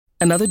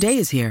Another day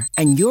is here,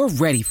 and you're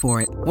ready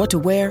for it. What to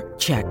wear?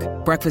 Check.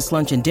 Breakfast,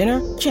 lunch, and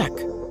dinner? Check.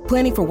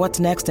 Planning for what's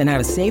next and how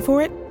to save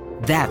for it?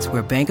 That's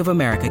where Bank of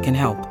America can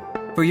help.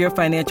 For your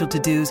financial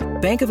to-dos,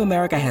 Bank of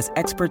America has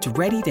experts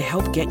ready to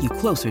help get you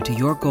closer to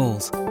your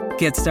goals.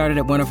 Get started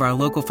at one of our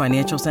local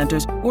financial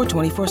centers or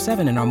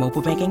 24/7 in our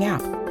mobile banking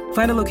app.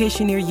 Find a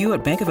location near you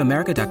at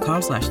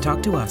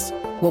bankofamerica.com/talktous.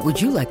 What would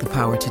you like the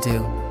power to do?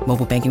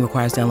 Mobile banking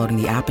requires downloading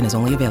the app and is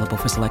only available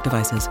for select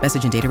devices.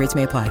 Message and data rates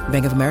may apply.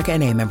 Bank of America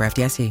N.A., member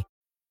FDIC.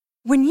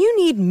 When you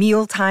need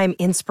mealtime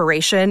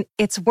inspiration,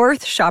 it's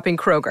worth shopping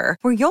Kroger,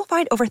 where you'll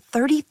find over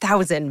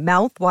 30,000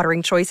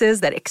 mouth-watering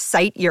choices that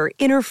excite your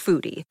inner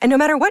foodie. And no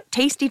matter what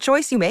tasty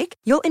choice you make,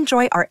 you'll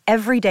enjoy our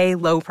everyday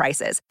low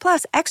prices,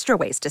 plus extra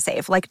ways to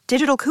save, like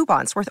digital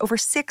coupons worth over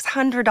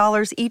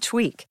 $600 each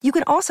week. You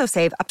can also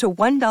save up to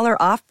 $1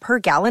 off per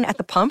gallon at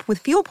the pump with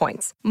fuel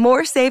points.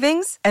 More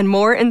savings and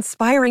more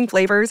inspiring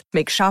flavors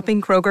make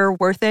shopping Kroger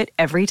worth it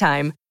every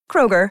time.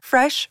 Kroger,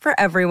 fresh for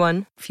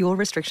everyone. Fuel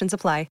restrictions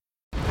apply.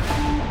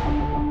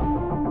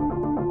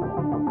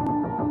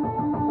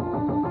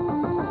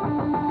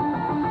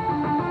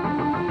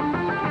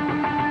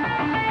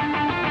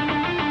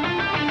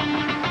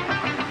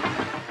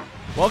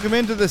 Welcome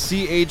into the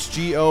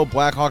CHGO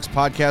Blackhawks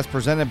podcast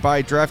presented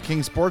by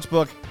DraftKings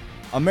Sportsbook,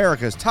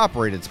 America's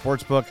top-rated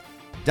sportsbook.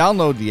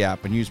 Download the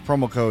app and use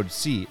promo code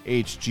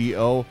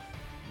CHGO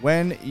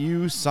when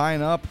you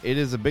sign up. It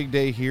is a big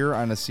day here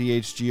on the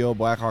CHGO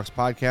Blackhawks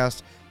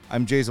podcast.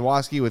 I'm Jay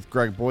Zawoski with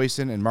Greg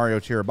Boyson and Mario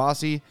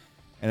Tirabassi.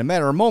 In a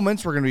matter of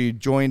moments, we're going to be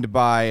joined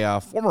by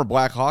former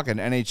Blackhawk and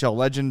NHL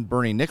legend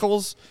Bernie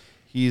Nicholls.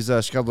 He's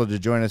scheduled to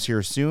join us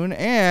here soon.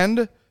 And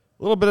a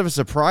little bit of a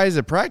surprise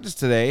at practice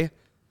today.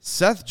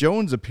 Seth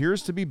Jones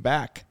appears to be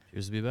back.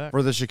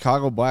 For the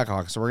Chicago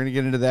Blackhawks. So we're going to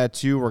get into that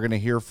too. We're going to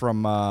hear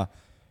from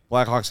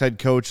Blackhawks head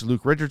coach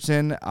Luke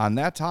Richardson on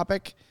that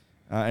topic.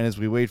 And as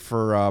we wait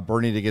for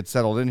Bernie to get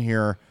settled in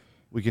here,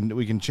 we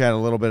can chat a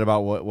little bit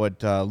about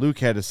what Luke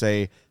had to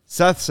say.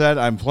 Seth said,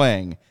 "I'm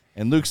playing."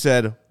 And Luke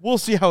said, "We'll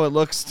see how it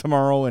looks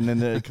tomorrow and in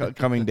the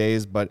coming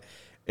days." But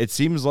it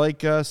seems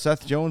like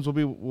Seth Jones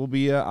will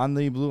be on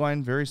the blue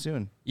line very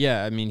soon.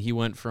 Yeah, I mean, he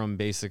went from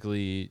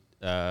basically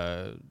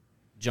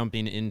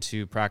jumping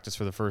into practice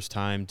for the first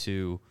time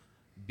to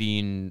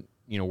being,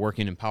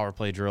 working in power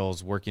play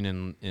drills, working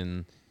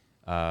in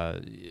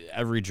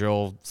every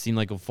drill, seemed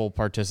like a full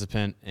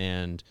participant.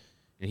 And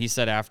he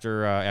said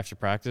after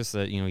practice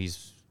that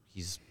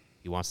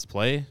he wants to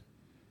play.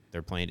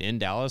 They're playing in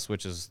Dallas,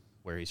 which is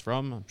where he's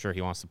from. I'm sure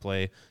he wants to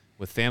play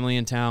with family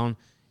in town,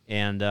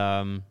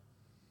 and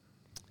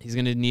he's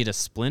going to need a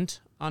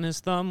splint on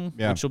his thumb,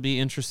 which will be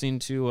interesting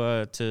to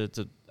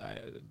I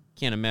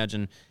can't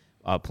imagine.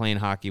 Playing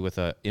hockey with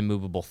an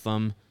immovable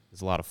thumb is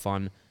a lot of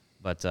fun,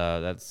 but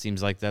that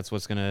seems like that's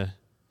what's going to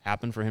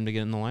happen for him to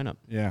get in the lineup.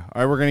 Yeah.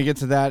 All right, we're going to get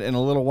to that in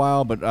a little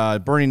while,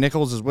 but Bernie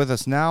Nicholls is with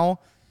us now,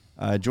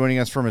 joining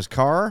us from his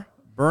car.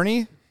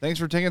 Bernie, thanks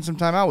for taking some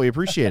time out. We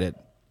appreciate it.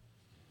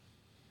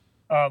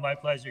 My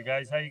pleasure,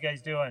 guys. How you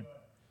guys doing?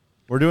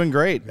 We're doing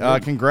great.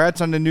 Congrats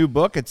on the new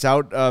book. It's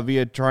out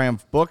via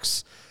Triumph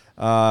Books,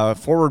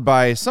 forward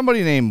by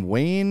somebody named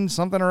Wayne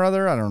something or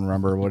other. I don't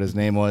remember what his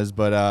name was,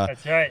 but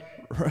that's right.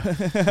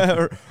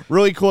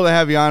 Really cool to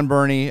have you on,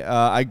 Bernie.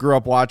 I grew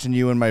up watching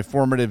you in my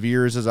formative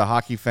years as a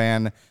hockey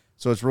fan,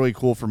 so it's really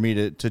cool for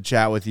me to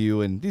chat with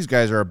you. And these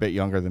guys are a bit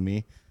younger than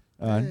me.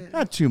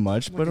 Not too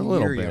much, but a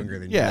little bit. Younger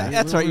than you.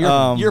 That's right.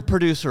 Your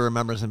producer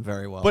remembers him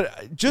very well.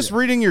 But just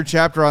reading your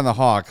chapter on the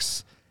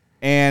Hawks,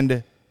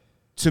 and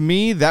to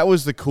me, that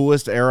was the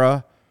coolest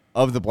era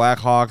of the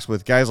Blackhawks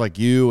with guys like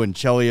you and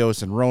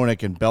Chelios and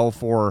Roenick and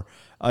Belfour.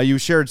 You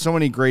shared so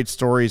many great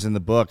stories in the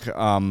book.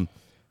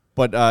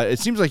 But it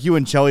seems like you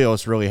and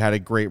Chelios really had a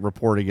great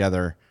rapport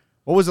together.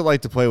 What was it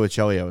like to play with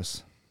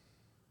Chelios?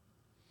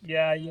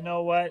 Yeah, you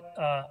know what?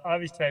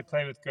 Obviously, I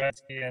played with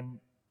Gretzky, and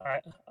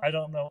I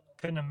don't know,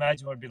 couldn't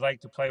imagine what it'd be like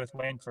to play with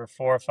Wayne for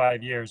 4 or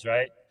 5 years,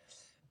 right?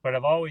 But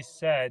I've always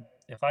said,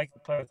 if I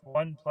could play with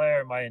one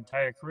player my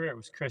entire career, it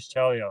was Chris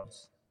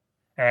Chelios.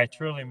 And I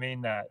truly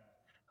mean that.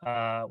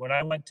 When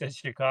I went to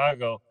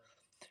Chicago,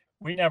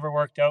 we never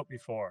worked out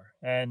before.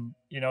 And,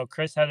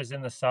 Chris had us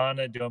in the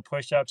sauna doing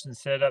push-ups and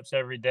sit-ups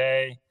every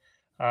day,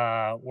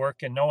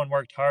 working. No one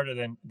worked harder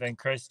than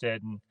Chris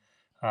did. And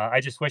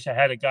I just wish I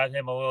had got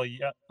him a little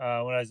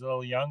when I was a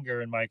little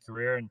younger in my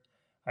career, and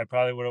I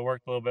probably would have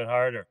worked a little bit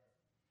harder.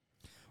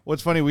 Well,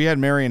 it's funny. We had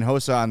Marian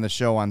Hossa on the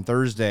show on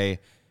Thursday,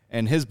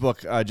 and his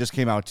book just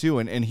came out too.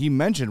 And he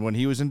mentioned when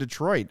he was in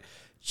Detroit,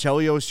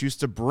 Chelios used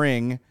to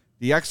bring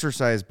the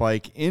exercise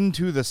bike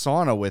into the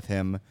sauna with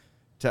him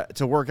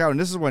to work out. And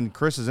this is when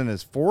Chris is in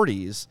his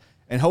 40s.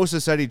 And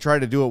Hossa said he tried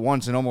to do it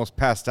once and almost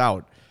passed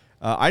out.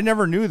 I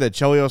never knew that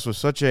Chelios was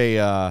such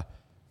a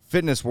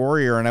fitness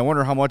warrior, and I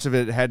wonder how much of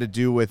it had to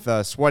do with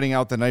sweating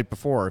out the night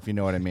before, if you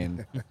know what I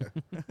mean.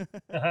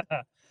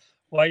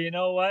 Well, you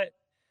know what?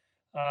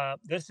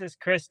 This is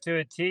Chris to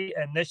a T,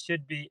 and this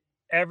should be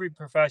every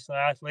professional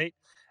athlete.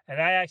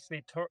 And I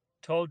actually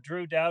told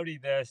Drew Doughty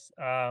this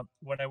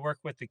when I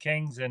worked with the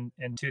Kings in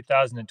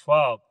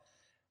 2012.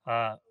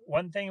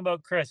 One thing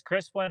about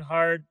Chris went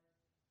hard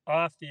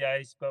off the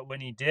ice, but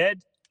when he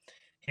did,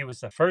 he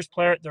was the first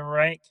player at the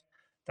rink,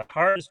 the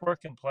hardest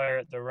working player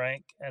at the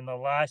rink, and the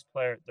last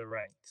player at the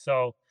rink.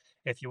 So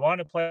if you want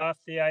to play off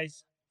the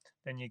ice,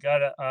 then you got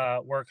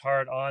to work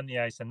hard on the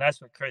ice. And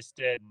that's what Chris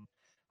did. And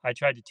I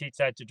tried to teach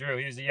that to Drew.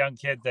 He was a young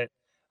kid that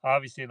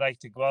obviously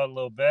liked to go out a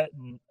little bit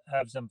and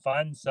have some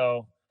fun.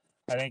 So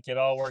I think it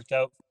all worked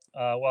out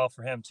well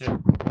for him,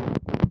 too.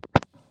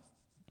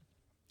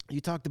 You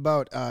talked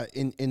about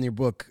in your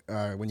book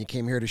when you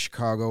came here to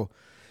Chicago,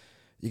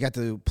 you got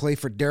to play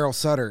for Daryl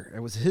Sutter. It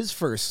was his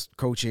first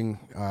coaching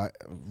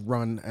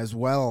run as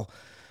well.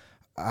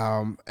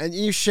 And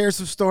you share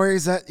some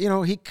stories that,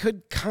 he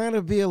could kind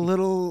of be a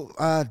little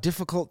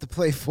difficult to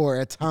play for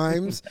at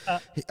times.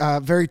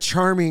 Very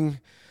charming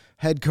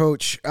head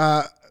coach.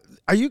 Are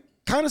you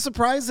kind of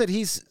surprised that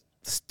he's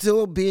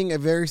still being a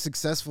very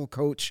successful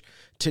coach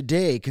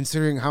today,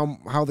 considering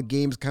how the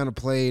game's kind of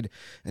played,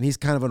 and he's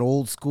kind of an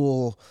old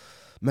school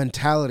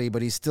mentality,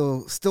 but he's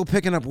still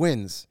picking up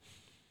wins?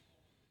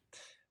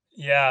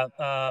 Yeah,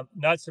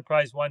 not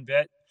surprised one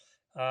bit.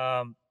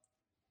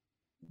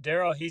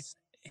 Daryl, he's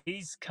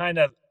kind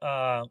of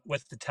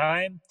with the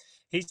time,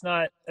 he's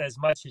not as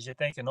much as you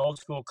think an old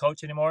school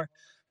coach anymore.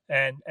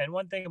 And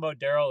one thing about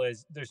Daryl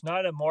is there's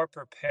not a more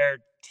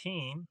prepared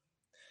team,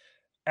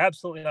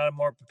 absolutely not a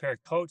more prepared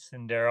coach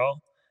than Daryl.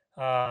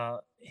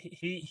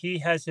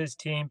 He has his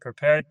team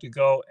prepared to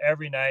go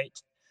every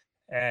night,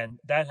 and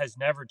that has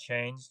never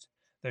changed.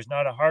 There's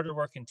not a harder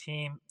working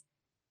team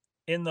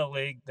in the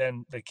league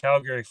than the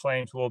Calgary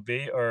Flames will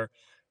be, or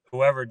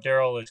whoever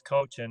Daryl is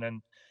coaching.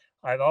 And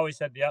I've always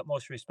had the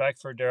utmost respect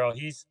for Daryl.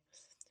 He's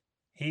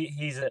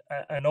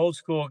an old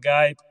school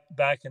guy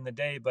back in the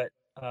day, but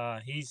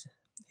he's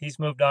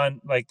moved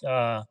on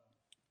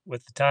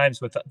with the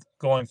times with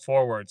going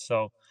forward.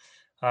 So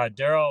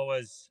Daryl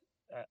was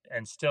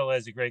and still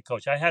is a great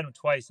coach. I had him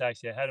twice,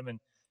 actually. I had him in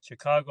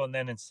Chicago and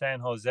then in San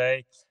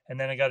Jose, and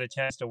then I got a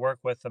chance to work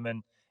with him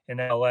in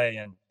LA.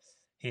 And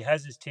he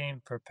has his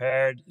team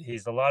prepared.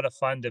 He's a lot of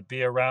fun to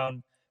be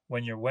around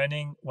when you're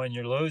winning. When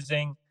you're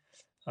losing,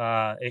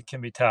 it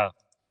can be tough.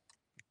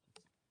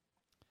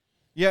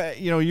 Yeah,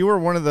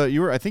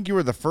 I think you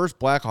were the first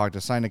Blackhawk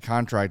to sign a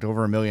contract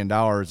over $1 million,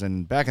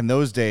 and back in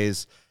those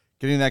days,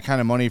 getting that kind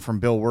of money from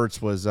Bill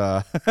Wirtz was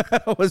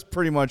was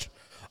pretty much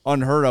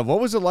unheard of.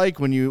 What was it like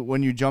when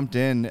you jumped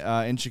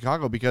in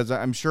Chicago? Because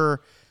I'm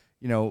sure,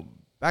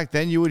 back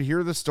then you would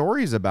hear the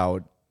stories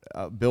about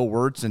Bill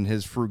Wirtz and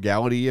his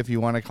frugality, if you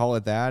want to call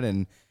it that,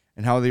 and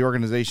how the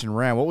organization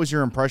ran. What was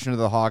your impression of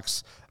the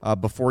Hawks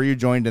before you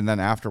joined and then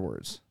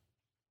afterwards?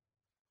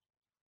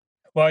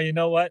 Well, you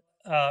know what?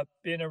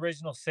 Being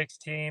original six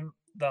team,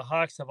 the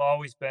Hawks have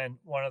always been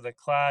one of the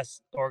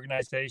class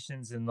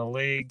organizations in the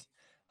league.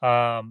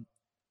 My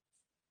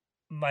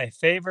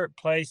favorite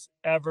place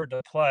ever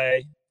to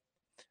play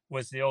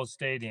was the old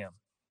stadium.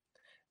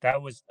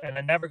 And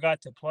I never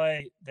got to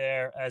play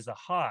there as a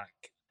Hawk.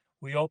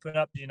 We opened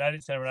up the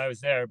United Center when I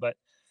was there, but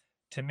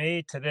to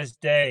me, to this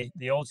day,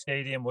 the old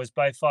stadium was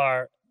by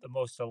far the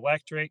most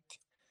electric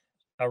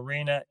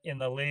arena in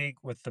the league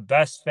with the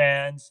best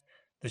fans.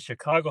 The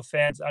Chicago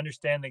fans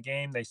understand the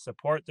game. They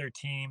support their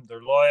team.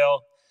 They're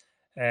loyal.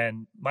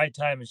 And my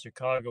time in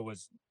Chicago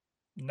was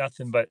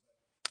nothing but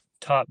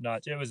top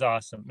notch. It was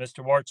awesome.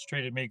 Mr. Wirtz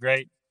treated me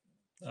great.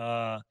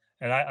 And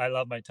I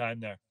love my time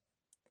there.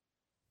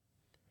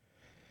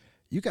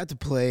 You got to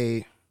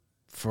play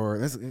for,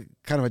 this is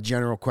kind of a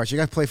general question.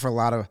 You got to play for a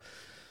lot of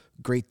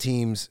great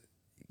teams.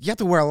 You have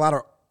to wear a lot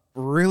of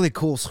really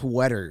cool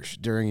sweaters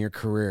during your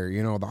career.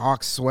 The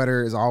Hawks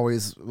sweater is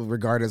always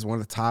regarded as one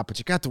of the top, but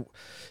you got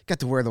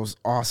to wear those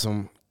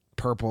awesome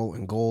purple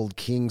and gold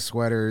King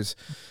sweaters,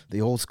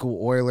 the old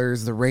school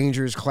Oilers, the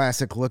Rangers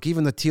classic look,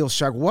 even the teal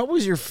shark. What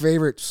was your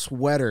favorite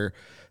sweater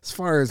as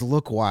far as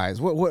look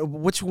wise?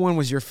 Which one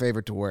was your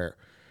favorite to wear?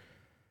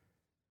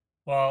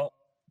 Well,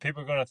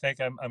 people are going to think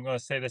I'm going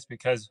to say this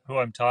because who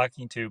I'm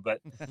talking to,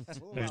 but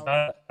there's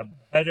not a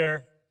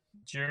better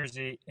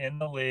jersey in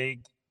the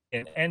league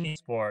in any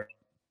sport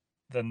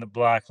than the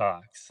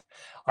Blackhawks.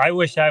 I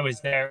wish I was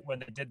there when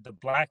they did the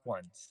black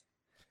ones.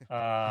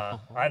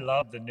 I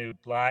love the new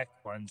black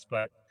ones,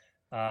 but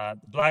the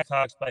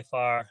Blackhawks by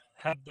far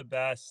have the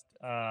best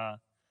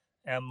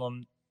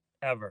emblem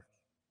ever.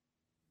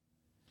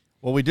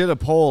 Well, we did a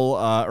poll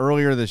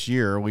earlier this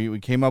year. We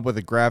came up with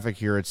a graphic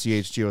here at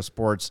CHGO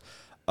Sports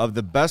of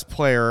the best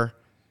player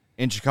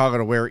in Chicago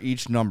to wear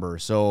each number.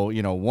 So,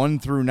 1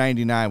 through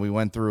 99, we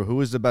went through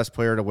who is the best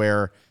player to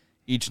wear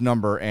each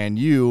number, and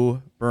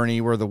you,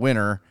 Bernie, were the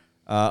winner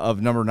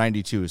of number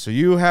 92. So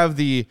you have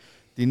the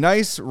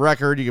nice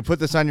record. You can put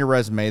this on your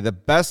resume, the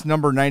best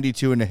number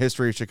 92 in the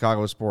history of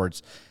Chicago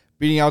sports,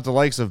 beating out the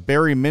likes of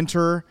Barry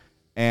Minter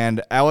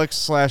and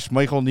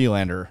Alex/Michael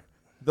Nylander.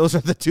 Those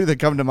are the two that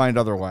come to mind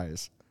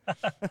otherwise.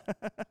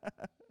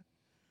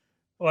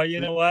 Well, you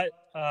know what?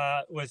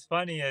 What's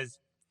funny is,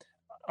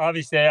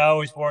 obviously, I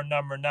always wore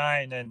number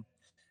 9,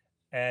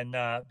 and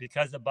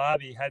because of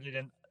Bobby had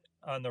it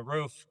on the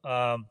roof,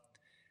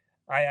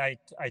 I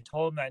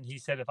told him that, and he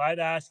said if I'd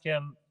asked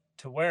him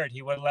to wear it,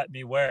 he would have let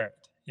me wear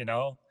it, you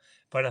know.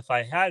 But if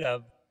I had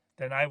of,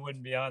 then I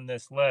wouldn't be on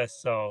this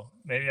list. So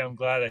maybe I'm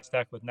glad I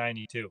stuck with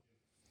 92.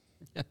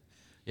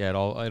 Yeah, it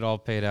all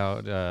paid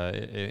out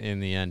in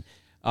the end.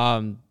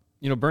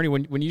 Bernie,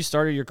 when you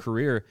started your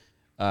career,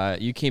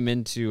 you came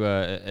into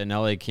an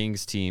LA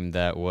Kings team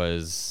that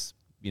was,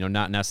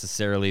 not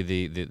necessarily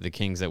the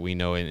Kings that we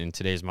know in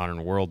today's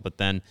modern world. But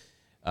then,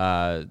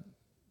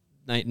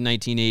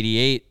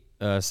 1988,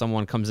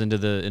 someone comes into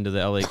the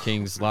LA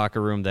Kings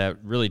locker room that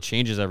really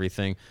changes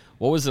everything.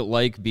 What was it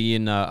like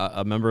being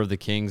a member of the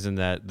Kings in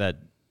that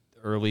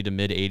early to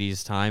mid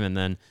 '80s time, and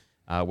then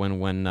when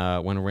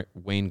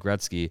Wayne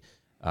Gretzky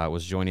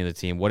was joining the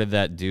team? What did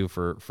that do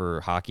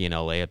for hockey in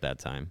LA at that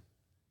time?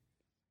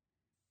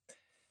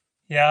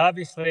 Yeah,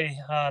 obviously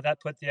that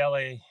put the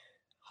LA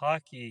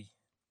hockey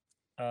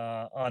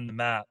on the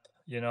map.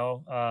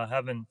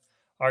 Having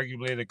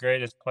arguably the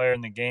greatest player in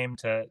the game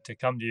to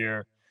come to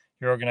your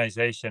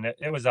organization,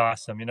 it was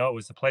awesome. It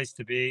was the place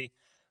to be.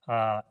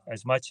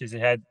 As much as it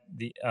had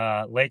the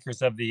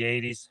Lakers of the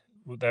 '80s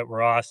that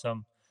were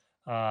awesome,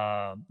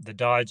 the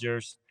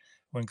Dodgers.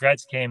 When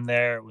Gretz came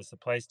there, it was the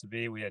place to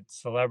be. We had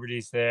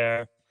celebrities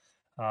there,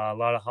 a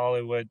lot of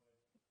Hollywood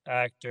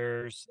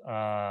actors,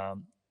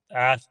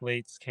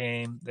 athletes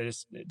came. They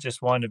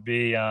just wanted to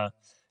be, it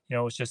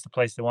was just the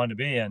place they wanted to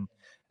be, and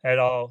it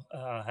all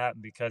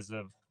happened because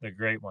of the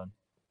great one.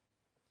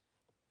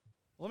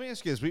 Let me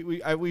ask you this: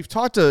 we've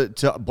talked to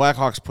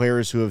Blackhawks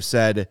players who have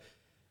said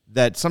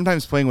that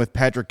sometimes playing with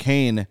Patrick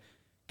Kane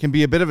can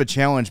be a bit of a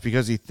challenge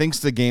because he thinks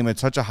the game at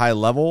such a high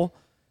level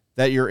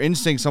that your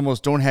instincts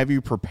almost don't have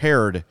you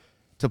prepared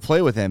to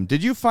play with him.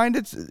 Did you find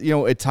it,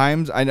 at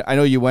times, I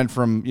know you went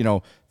from,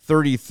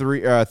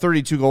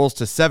 32 goals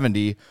to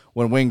 70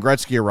 when Wayne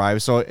Gretzky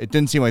arrived, so it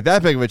didn't seem like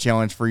that big of a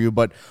challenge for you,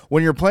 but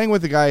when you're playing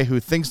with a guy who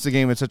thinks the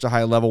game at such a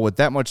high level with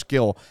that much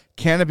skill,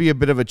 can it be a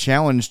bit of a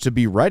challenge to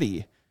be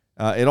ready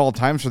at all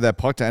times for that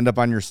puck to end up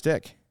on your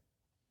stick?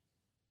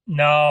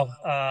 No,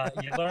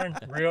 you learn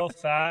real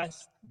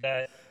fast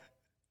that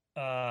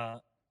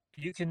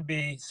you can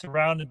be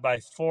surrounded by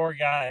four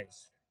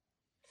guys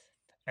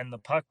and the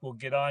puck will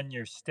get on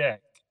your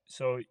stick.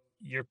 So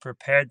you're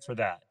prepared for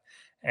that.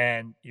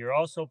 And you're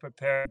also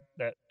prepared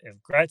that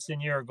if Gretz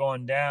and you are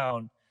going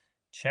down,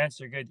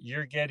 chances are good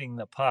you're getting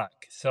the puck.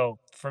 So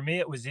for me,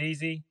 it was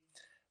easy.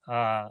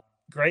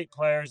 Great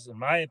players, in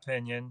my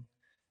opinion,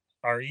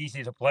 are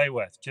easy to play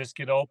with. Just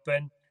get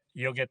open,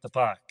 you'll get the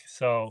puck.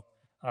 So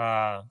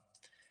I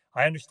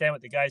understand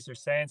what the guys are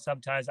saying.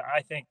 Sometimes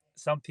I think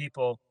some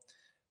people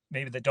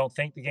maybe that don't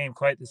think the game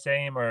quite the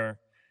same, or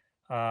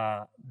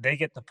they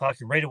get the puck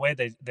and right away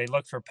they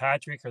look for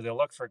Patrick or they'll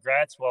look for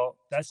Gratz. Well,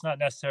 that's not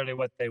necessarily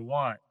what they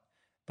want.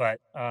 But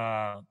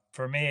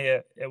for me,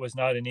 it was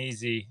not an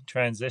easy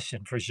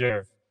transition for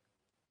sure.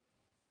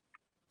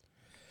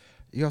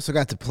 You also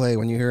got to play,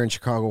 when you're here in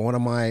Chicago, one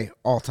of my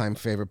all-time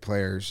favorite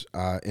players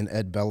in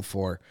Ed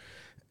Belfour,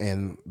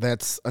 and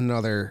that's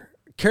another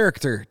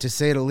character, to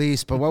say the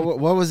least. But what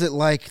was it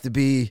like to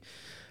be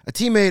a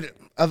teammate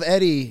of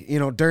Eddie,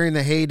 during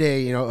the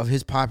heyday, of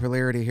his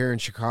popularity here in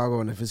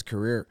Chicago and of his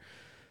career?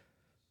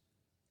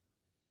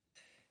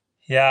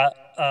 Yeah,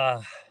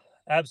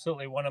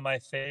 absolutely. One of my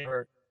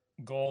favorite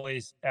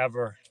goalies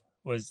ever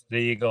was the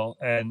Eagle,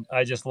 and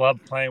I just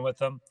loved playing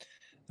with him.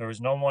 There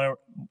was no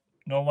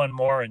one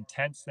more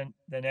intense than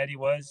Eddie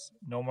was.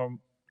 No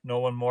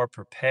one more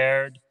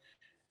prepared.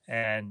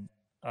 And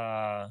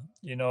I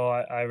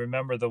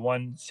remember the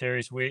one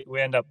series we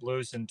ended up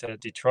losing to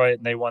Detroit,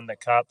 and they won the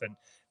cup, and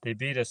they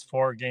beat us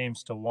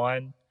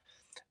 4-1.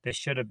 They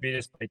should have beat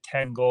us by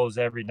 10 goals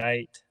every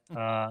night.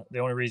 The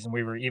only reason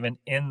we were even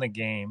in the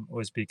game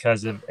was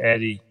because of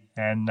Eddie.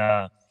 And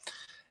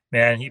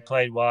man, he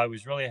played well. I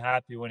was really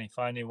happy when he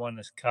finally won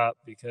this cup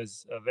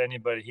because of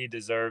anybody. He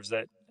deserves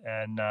it.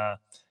 And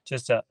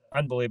just an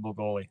unbelievable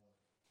goalie.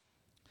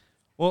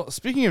 Well,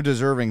 speaking of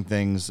deserving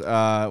things,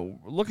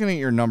 looking at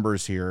your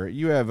numbers here,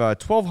 you have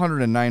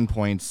 1,209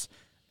 points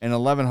in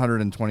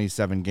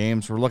 1,127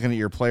 games. We're looking at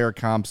your player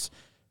comps.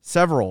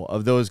 Several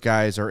of those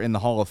guys are in the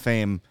Hall of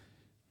Fame.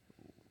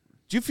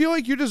 Do you feel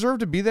like you deserve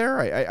to be there?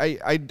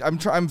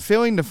 I'm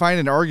failing to find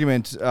an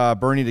argument,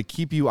 Bernie, to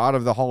keep you out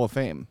of the Hall of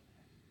Fame.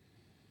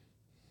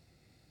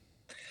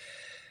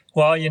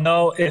 Well,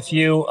 if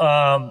you,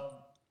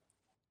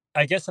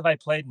 I guess if I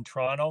played in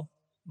Toronto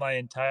my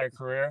entire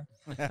career,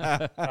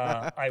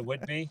 I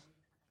would be.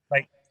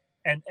 Like,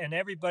 and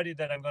everybody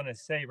that I'm going to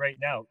say right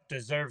now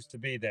deserves to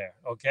be there.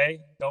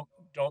 Okay, don't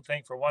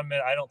think for 1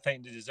 minute I don't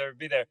think they deserve to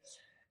be there.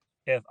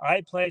 If I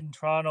played in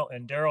Toronto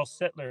and Daryl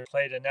Sittler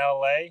played in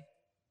LA,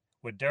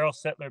 would Daryl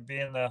Sittler be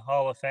in the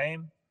Hall of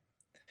Fame?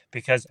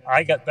 Because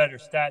I got better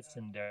stats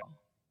than Daryl.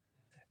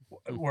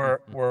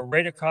 We're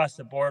right across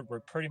the board. We're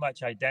pretty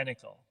much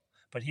identical,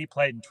 but he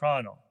played in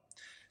Toronto.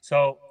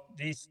 So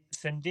these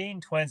Sundin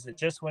twins that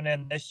just went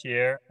in this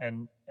year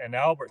and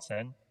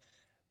Albertson,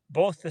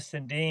 both the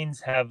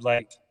Sundins have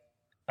like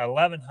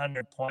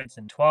 1,100 points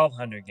in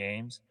 1,200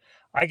 games.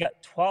 I got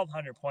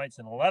 1,200 points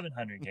in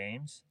 1,100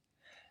 games.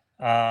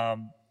 They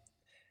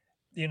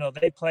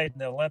played in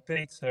the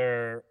Olympics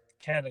or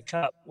Canada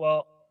Cup.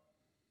 Well,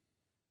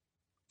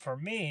 for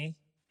me,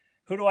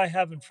 who do I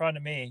have in front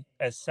of me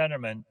as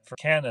centerman for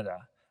Canada?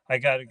 I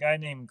got a guy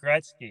named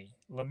Gretzky,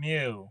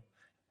 Lemieux,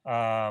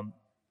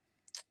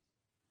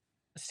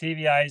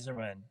 Stevie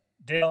Yzerman,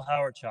 Dale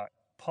Hawerchuk,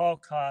 Paul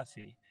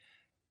Coffey,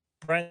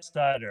 Brent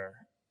Sutter,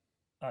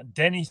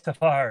 Denny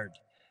Savard,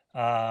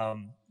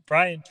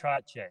 Brian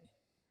Trottier,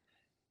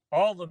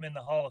 all of them in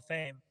the Hall of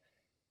Fame.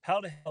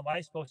 How the hell am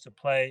I supposed to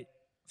play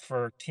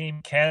for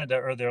Team Canada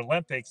or the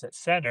Olympics at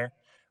center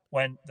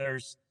when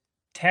there's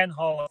 10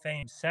 Hall of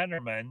Fame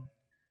centermen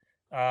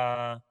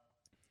from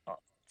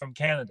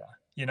Canada,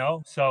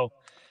 So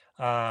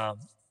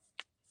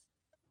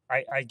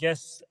I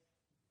guess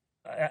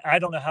I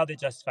don't know how they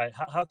justify it.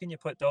 How can you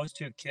put those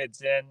two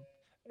kids in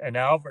and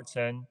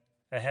Albertson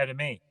ahead of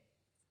me?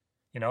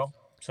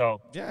 So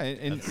yeah,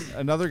 and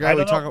another guy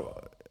we talk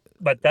about,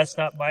 but that's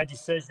not my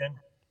decision.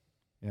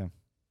 Yeah,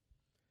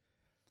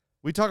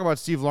 we talk about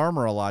Steve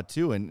Larmer a lot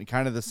too, and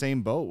kind of the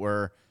same boat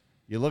where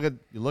you look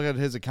at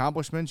his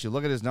accomplishments, you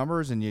look at his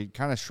numbers, and you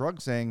kind of shrug,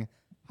 saying,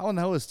 "How in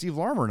the hell is Steve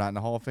Larmer not in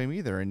the Hall of Fame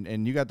either?"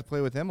 And you got to play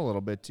with him a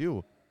little bit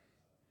too.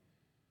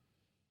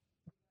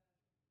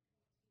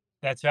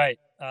 That's right.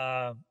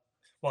 Well,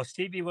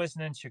 Stevie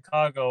wasn't in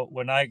Chicago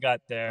when I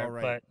got there,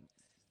 right.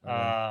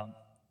 But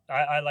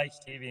I like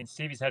Stevie, and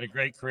Stevie's had a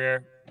great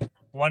career.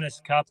 Won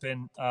his cup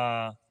in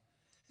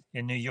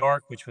New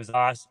York, which was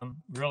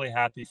awesome. Really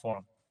happy for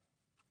him.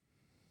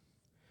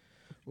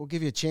 We'll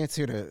give you a chance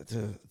here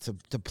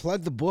to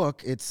plug the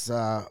book. It's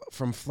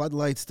From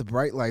Floodlights to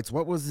Bright Lights.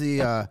 What was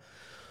the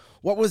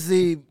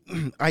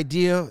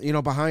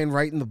idea, behind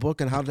writing the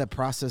book, and how did that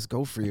process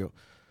go for you?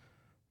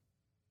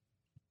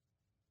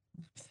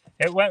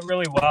 It went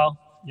really well.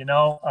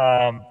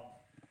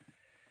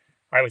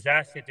 I was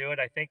asked to do it.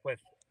 I think with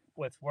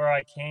where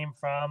I came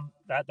from,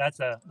 that's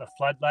the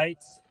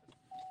floodlights.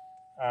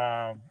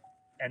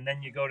 And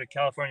then you go to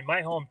California.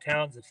 My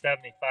hometown's of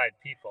 75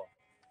 people.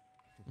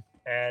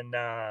 And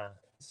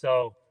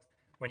so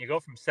when you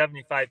go from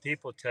 75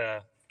 people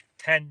to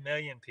 10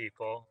 million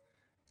people,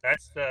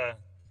 that's the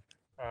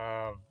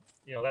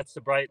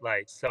bright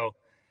lights. So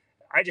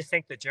I just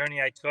think the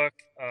journey I took,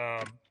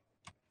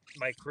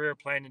 my career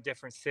playing in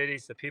different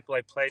cities, the people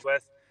I played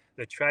with,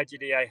 the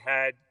tragedy I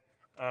had,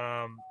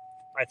 I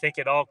think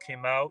it all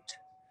came out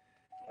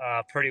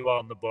pretty well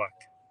in the book.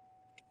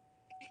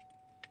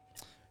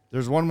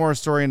 There's one more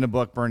story in the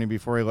book, Bernie,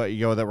 before we let you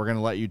go, that we're going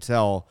to let you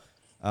tell.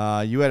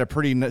 You had a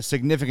pretty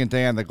significant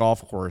day on the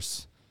golf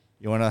course.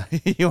 You want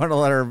to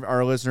let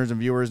our listeners and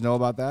viewers know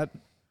about that?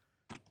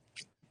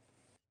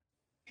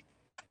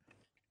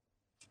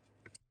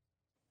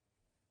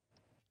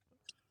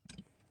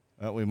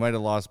 We might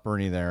have lost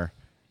Bernie there.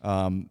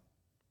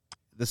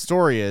 The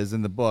story is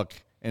in the book,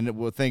 and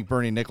we'll thank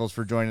Bernie Nicholls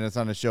for joining us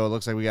on the show. It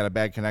looks like we got a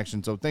bad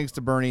connection, so thanks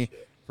to Bernie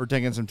for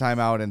taking some time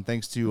out, and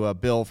thanks to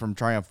Bill from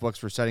Triumph Books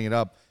for setting it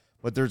up.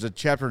 But there's a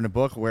chapter in the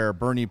book where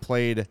Bernie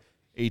played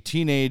a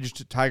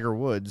teenaged Tiger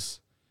Woods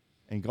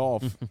in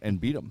golf and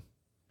beat him.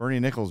 Bernie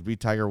Nicholls beat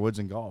Tiger Woods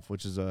in golf,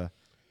 which is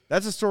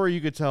that's a story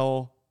you could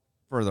tell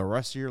for the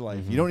rest of your life.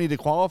 Mm-hmm. You don't need to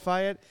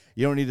qualify it.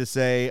 You don't need to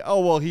say,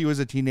 oh, well, he was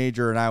a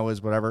teenager and I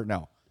was whatever.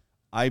 No.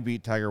 I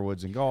beat Tiger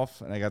Woods in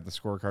golf, and I got the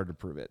scorecard to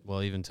prove it.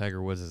 Well, even Tiger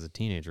Woods as a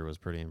teenager was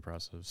pretty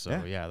impressive. So,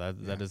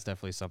 that is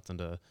definitely something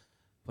to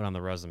put on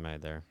the resume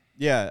there.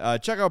 Yeah,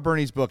 check out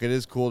Bernie's book. It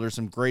is cool. There's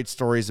some great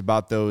stories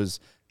about those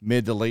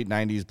mid to late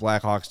 90s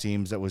Blackhawks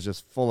teams that was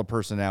just full of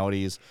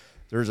personalities.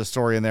 There's a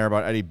story in there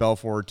about Eddie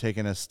Belfour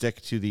taking a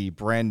stick to the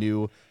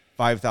brand-new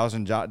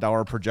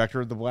 $5,000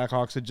 projector the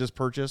Blackhawks had just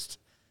purchased.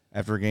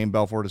 After a game,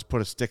 Belfour just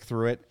put a stick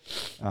through it.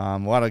 A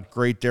lot of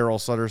great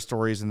Daryl Sutter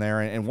stories in there.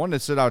 And one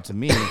that stood out to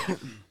me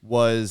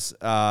was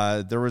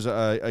there was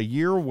a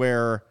year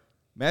where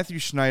Matthew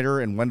Schneider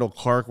and Wendell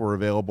Clark were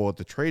available at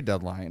the trade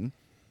deadline.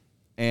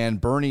 And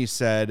Bernie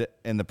said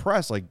in the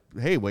press, like,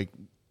 hey, the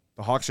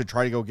Hawks should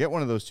try to go get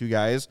one of those two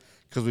guys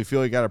because we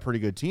feel we got a pretty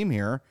good team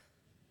here.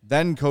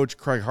 Then Coach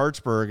Craig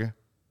Hartsburg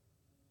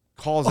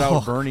calls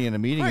out Bernie in a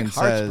meeting and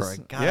says,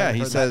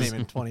 he says,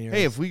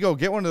 hey, if we go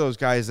get one of those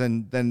guys,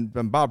 then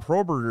Bob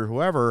Probert or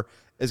whoever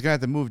is going to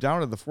have to move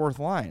down to the fourth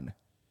line.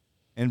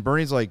 And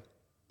Bernie's like,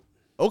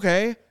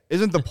 okay,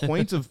 isn't the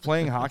point of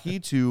playing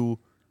hockey to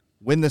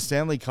win the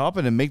Stanley Cup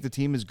and to make the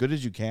team as good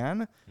as you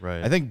can?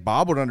 Right. I think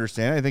Bob would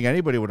understand. I think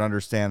anybody would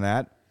understand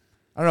that.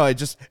 I don't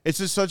know. It's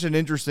just such an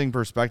interesting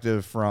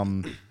perspective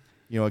from,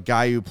 a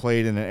guy who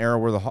played in an era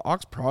where the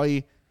Hawks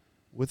probably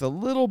with a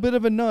little bit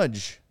of a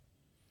nudge,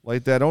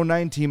 like that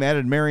 2009 team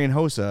added Marian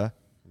Hossa.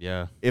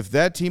 Yeah. If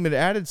that team had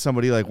added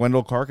somebody like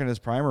Wendell Clark in his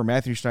prime or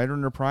Matthew Schneider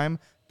in their prime,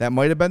 that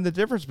might have been the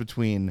difference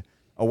between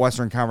a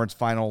Western Conference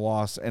final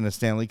loss and a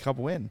Stanley Cup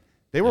win.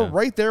 They were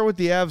right there with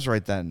the Avs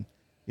right then.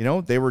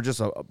 They were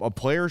just a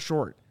player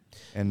short,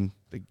 and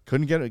they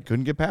couldn't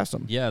get past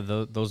them. Yeah,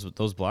 those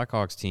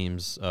Blackhawks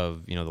teams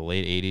of the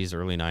late 80s,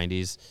 early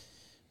 90s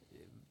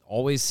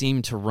always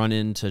seemed to run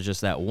into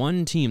just that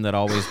one team that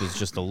always was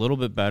just a little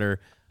bit better.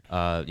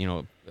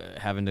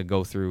 having to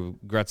go through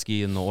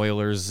Gretzky and the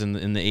Oilers in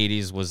the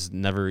 80s was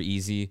never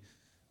easy.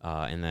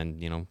 And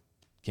then,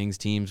 Kings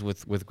teams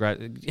with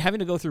having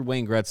to go through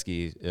Wayne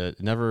Gretzky,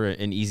 never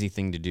an easy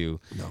thing to do.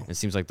 No. It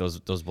seems like those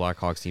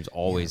Blackhawks teams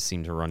always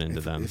seem to run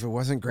into them. If it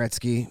wasn't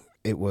Gretzky,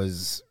 it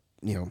was,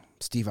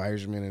 Steve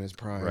Yzerman in his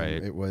prime.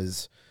 Right. It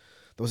was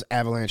those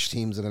Avalanche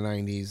teams of the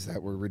 90s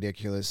that were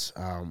ridiculous.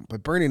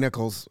 But Bernie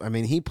Nicholls,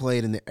 he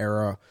played in the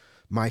era,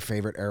 my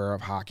favorite era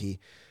of hockey,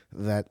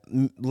 that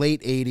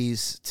late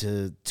 80s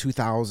to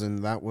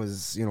 2000, that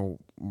was,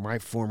 my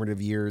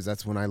formative years.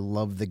 That's when I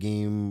loved the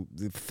game,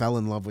 fell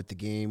in love with the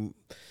game.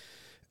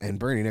 And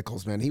Bernie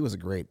Nicholls, man, he was a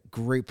great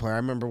player. I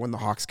remember when the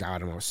Hawks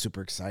got him, I was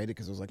super excited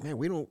because I was like, man,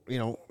 we don't,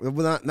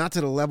 not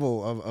to the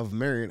level of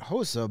Marian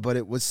Hossa, but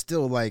it was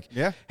still like,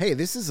 hey,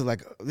 this is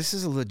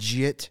a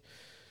legit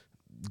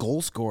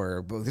goal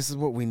scorer, but this is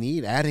what we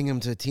need. Adding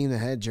him to a team that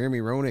had Jeremy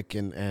Roenick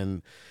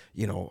and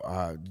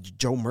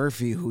Joe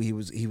Murphy, who he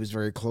was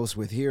very close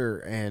with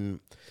here, and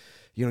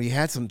you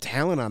had some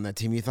talent on that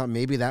team. You thought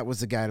maybe that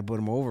was the guy to put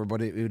him over,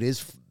 but it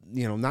is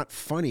not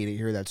funny to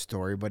hear that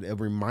story, but a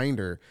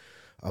reminder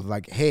of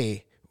like,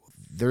 hey,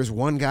 there's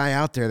one guy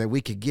out there that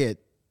we could get,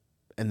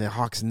 and the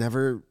Hawks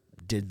never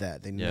did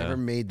that. They never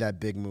made that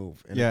big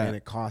move, and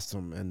it cost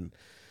them.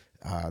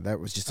 And that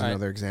was just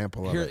another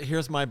example of it.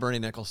 Here's my Bernie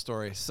Nicholls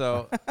story.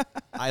 So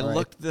I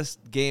looked this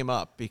game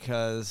up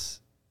because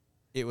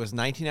it was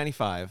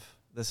 1995.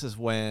 This is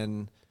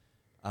when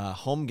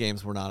home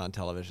games were not on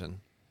television.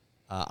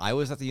 I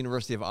was at the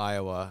University of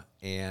Iowa,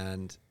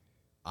 and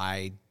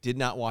I did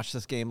not watch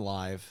this game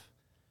live,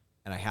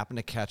 and I happened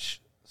to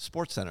catch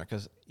SportsCenter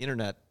because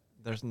internet,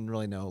 there's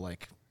really no,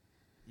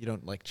 you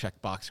don't, check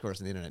box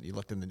scores on the internet. You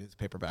looked in the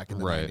newspaper back in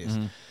the 90s.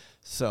 Mm-hmm.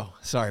 So,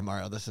 sorry,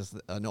 Mario, this is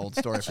an old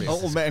story for you.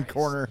 Old man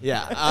corner.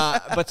 Yeah.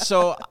 But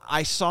so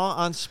I saw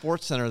on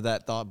SportsCenter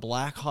that the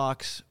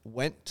Blackhawks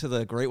went to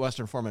the Great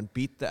Western Forum and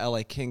beat the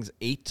LA Kings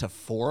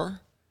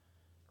 8-4.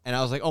 And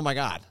I was like, oh, my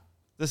God,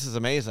 this is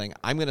amazing.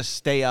 I'm going to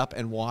stay up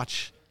and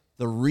watch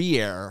the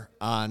re-air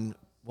on,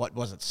 what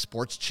was it,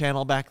 Sports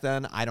Channel back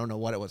then? I don't know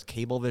what it was,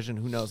 Cablevision,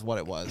 who knows what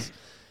it was.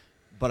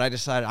 But I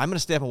decided I'm going to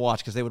stay up and watch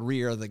because they would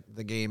re-air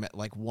the game at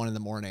 1 in the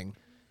morning.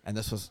 And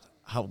this was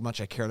how much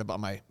I cared about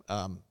my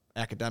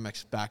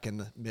academics back in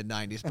the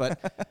mid-'90s.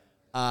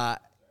 But,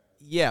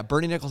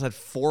 Bernie Nicholls had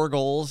 4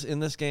 goals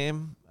in this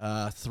game,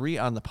 3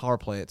 on the power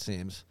play, it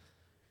seems.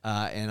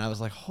 And I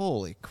was like,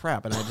 holy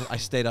crap. And I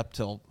stayed up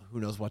till who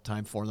knows what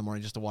time, 4 in the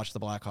morning, just to watch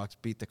the Blackhawks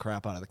beat the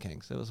crap out of the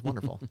Kings. It was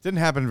wonderful. Didn't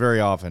happen very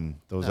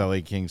often, those LA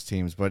Kings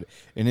teams. But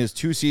in his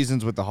 2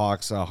 seasons with the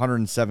Hawks,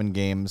 107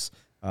 games,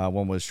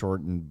 one was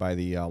shortened by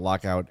the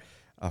lockout,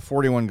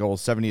 41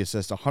 goals, 70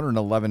 assists,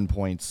 111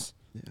 points.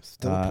 Yeah,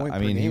 still a point per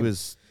game. he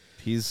was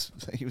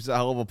a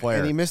hell of a player.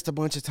 And he missed a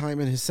bunch of time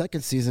in his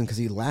second season because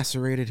he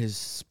lacerated his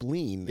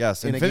spleen.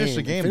 Yes, and finished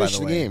the game, by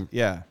the way.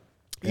 Yeah.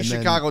 He's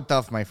Chicago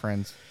tough, my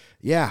friends.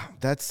 Yeah,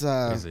 that's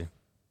easy.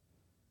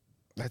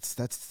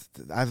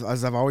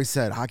 As I've always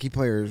said, hockey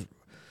players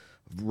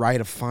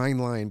ride a fine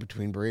line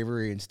between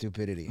bravery and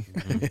stupidity.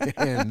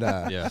 And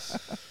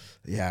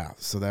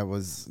so that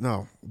was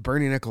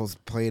Bernie Nicholls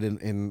played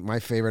in my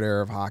favorite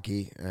era of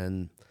hocky,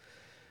 and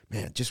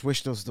man, just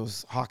wish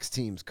those Hawks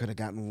teams could have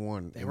gotten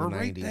one. They were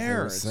right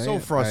there. It's saying, so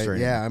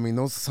frustrating.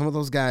 Right? Some of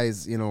those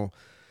guys, it would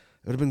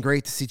have been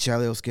great to see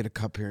Chelios get a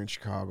cup here in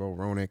Chicago.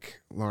 Roenick,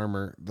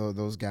 Larmer,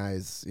 those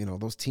guys,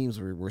 those teams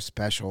were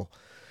special.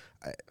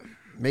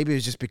 Maybe it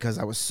was just because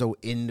I was so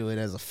into it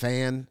as a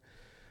fan,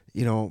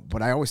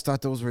 but I always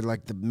thought those were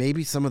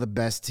maybe some of the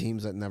best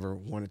teams that never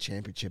won a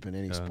championship in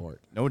any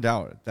sport. No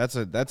doubt. That's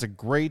a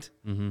great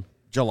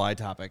July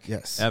topic.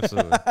 Yes.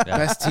 Absolutely. Yeah.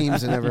 Best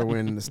teams to never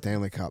win the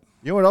Stanley Cup.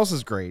 You know what else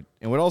is great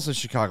and what else is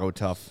Chicago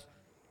tough?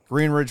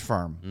 Green Ridge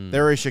Farm.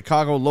 They're a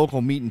Chicago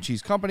local meat and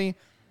cheese company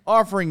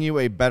offering you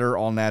a better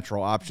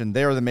all-natural option.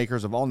 They are the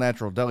makers of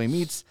all-natural deli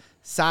meats,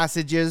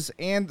 sausages,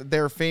 and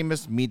their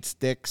famous meat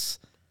sticks.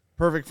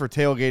 Perfect for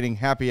tailgating,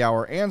 happy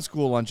hour, and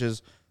school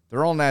lunches.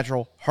 They're all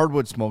natural,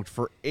 hardwood smoked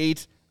for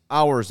 8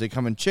 hours. They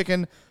come in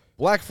chicken,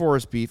 black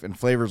forest beef, and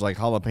flavors like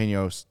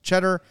jalapeno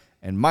cheddar,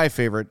 and my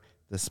favorite,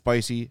 the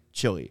spicy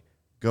chili.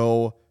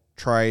 Go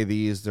try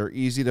these. They're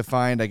easy to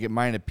find. I get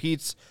mine at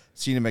Pete's,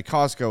 seen them at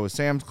Costco,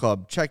 Sam's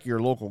Club. Check your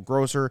local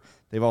grocer.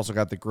 They've also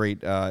got the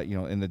great,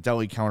 in the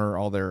deli counter,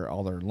 all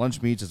their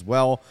lunch meats as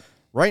well.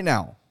 Right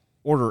now,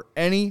 order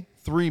any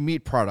 3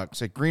 meat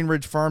products at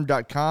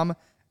greenridgefarm.com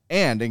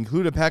and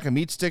include a pack of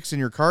meat sticks in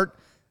your cart.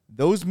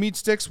 Those meat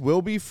sticks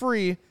will be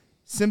free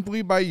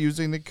simply by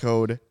using the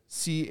code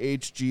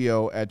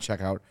CHGO at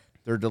checkout.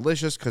 They're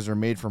delicious because they're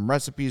made from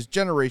recipes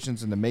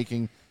generations in the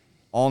making,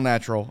 all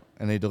natural,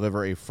 and they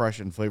deliver a fresh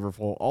and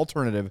flavorful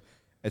alternative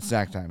at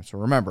snack time. So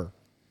remember,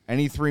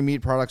 any 3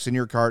 meat products in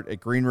your cart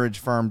at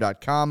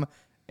greenridgefarm.com,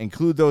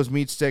 include those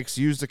meat sticks,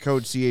 use the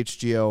code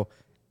CHGO,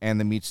 and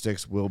the meat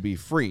sticks will be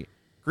free.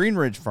 Green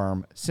Ridge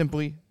Farm,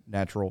 simply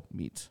natural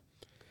meat.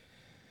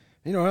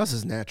 You know what else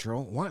is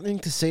natural? Wanting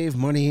to save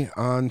money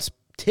on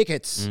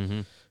tickets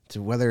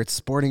to whether it's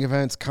sporting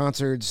events,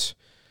 concerts,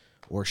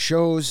 or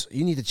shows,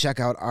 you need to check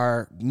out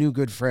our new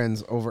good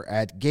friends over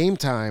at Game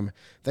Time.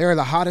 They are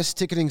the hottest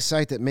ticketing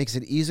site that makes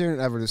it easier than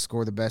ever to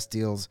score the best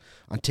deals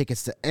on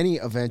tickets to any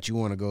event you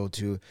want to go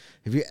to.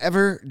 Have you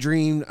ever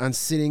dreamed on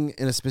sitting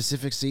in a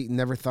specific seat and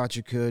never thought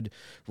you could,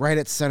 right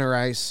at center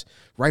ice,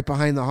 right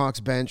behind the Hawks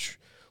bench?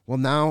 Well,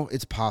 now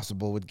it's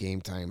possible with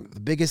Game Time. The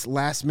biggest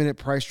last-minute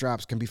price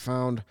drops can be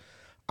found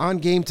on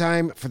Game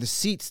Time for the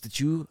seats that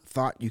you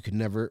thought you could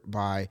never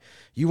buy.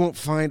 You won't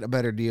find a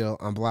better deal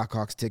on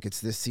Blackhawks tickets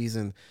this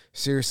season.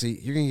 Seriously,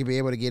 you're going to be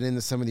able to get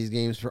into some of these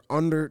games for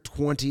under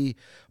 $20.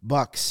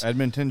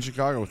 Edmonton,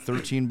 Chicago,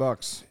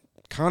 $13.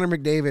 Connor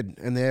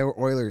McDavid and the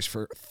Oilers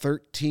for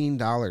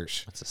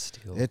 $13. That's a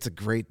steal. It's a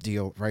great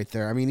deal right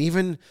there. I mean,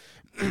 even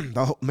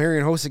the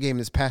Marion Hossa game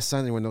this past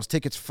Sunday, when those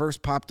tickets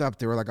first popped up,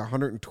 they were like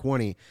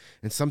 120,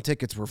 and some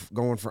tickets were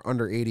going for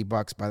under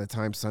 $80 by the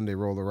time Sunday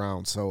rolled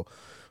around. So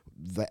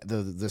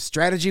the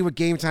strategy with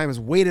Game Time is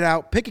wait it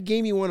out, pick a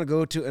game you want to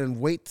go to,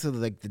 and wait till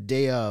the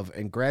day of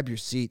and grab your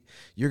seat.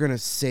 You're going to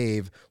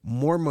save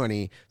more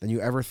money than you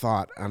ever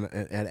thought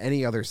at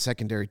any other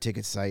secondary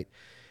ticket site.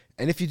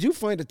 And if you do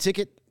find a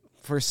ticket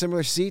for a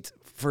similar seat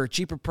for a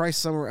cheaper price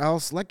somewhere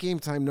else, let Game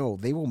Time know.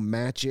 They will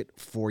match it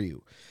for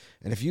you.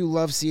 And if you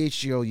love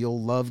CHGO,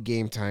 you'll love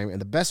Game Time.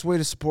 And the best way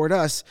to support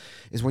us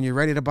is when you're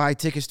ready to buy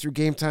tickets through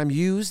Game Time,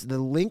 use the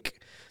link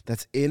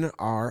that's in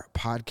our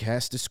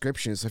podcast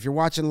description. So if you're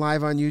watching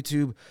live on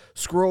YouTube,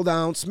 scroll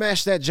down,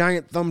 smash that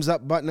giant thumbs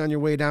up button on your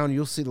way down.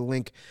 You'll see the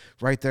link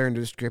right there in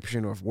the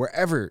description, or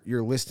wherever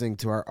you're listening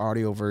to our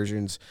audio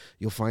versions,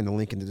 you'll find the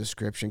link in the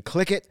description.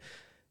 Click it.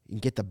 You can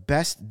get the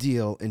best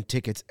deal in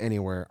tickets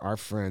anywhere. Our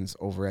friends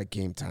over at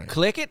Game Time.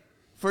 Click it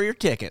for your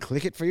ticket.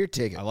 Click it for your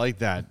ticket. I like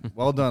that.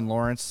 Well done,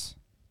 Lawrence.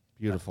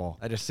 Beautiful.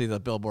 I just see the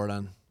billboard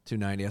on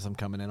 290 as I'm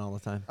coming in all the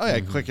time. Oh,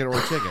 yeah, click it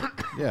or ticket.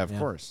 Yeah, of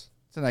course.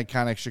 It's an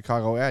iconic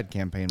Chicago ad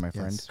campaign, my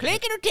friend. Yes.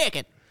 Click it or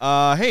ticket.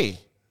 Hey,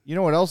 you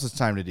know what else it's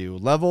time to do?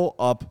 Level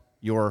up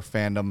your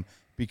fandom.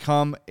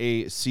 Become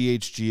a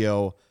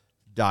CHGO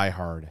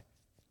diehard.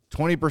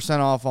 20%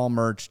 off all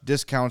merch,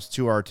 discounts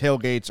to our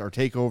tailgates, our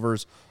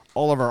takeovers,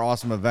 all of our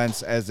awesome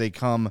events as they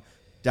come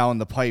down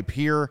the pipe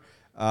here.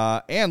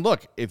 And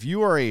look, if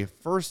you are a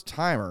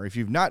first-timer, if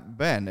you've not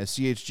been a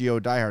CHGO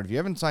diehard, if you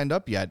haven't signed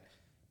up yet,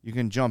 you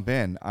can jump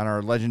in on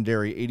our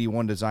legendary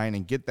 81 design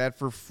and get that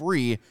for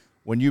free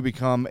when you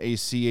become a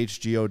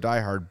CHGO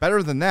diehard.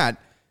 Better than that,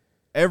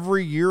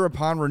 every year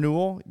upon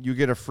renewal, you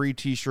get a free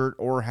T-shirt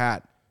or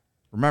hat.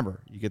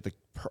 Remember, you get the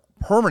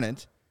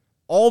permanent,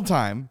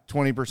 all-time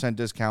 20%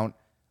 discount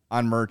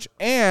on merch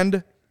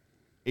and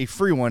a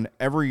free one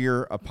every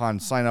year upon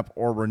sign-up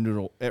or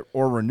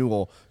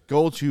renewal.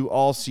 Go to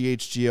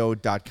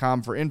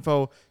allchgo.com for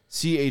info.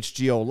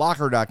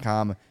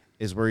 chgolocker.com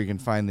is where you can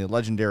find the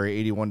legendary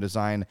 81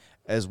 design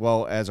as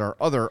well as our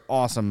other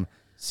awesome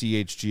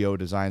CHGO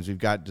designs. We've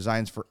got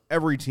designs for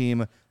every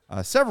team,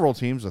 several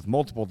teams with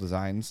multiple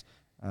designs.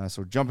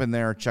 So jump in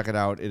there, check it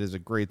out. It is a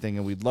great thing,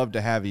 and we'd love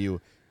to have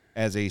you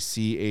as a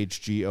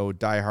CHGO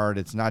diehard.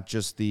 It's not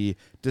just the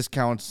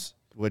discounts,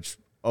 which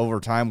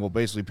over time will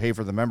basically pay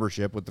for the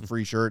membership with the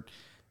free shirt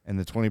and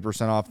the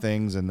 20% off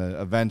things and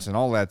the events and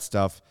all that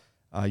stuff.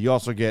 You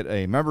also get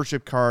a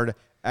membership card,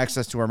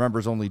 access to our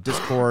members-only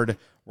Discord.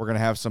 We're going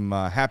to have some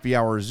happy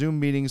hour Zoom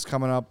meetings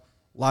coming up.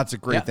 Lots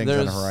of great things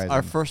on the horizon.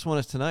 Our first one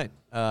is tonight.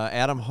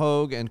 Adam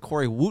Hogue and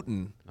Corey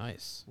Wooten.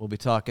 Nice. We'll be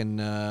talking,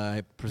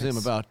 I presume,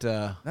 about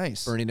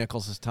Bernie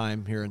Nicholls'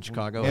 time here in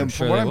Chicago. And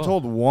from what I'm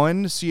told,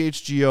 one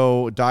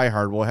CHGO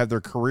diehard will have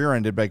their career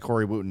ended by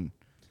Corey Wooten.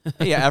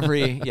 I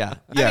mean,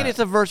 it's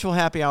a virtual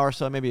happy hour,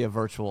 so maybe a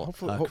virtual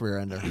career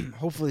ender.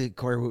 Hopefully,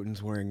 Corey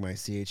Wooten's wearing my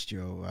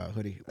CHGO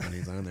hoodie when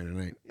he's on there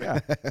tonight.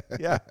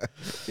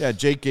 Yeah.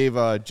 Jake gave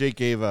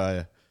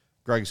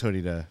Greg's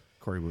hoodie to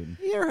Corey Wooten.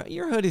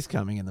 Your hoodie's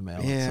coming in the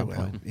mail at some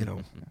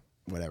point.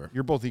 Whatever.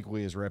 You're both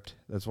equally as ripped.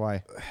 That's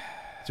why.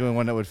 It's the only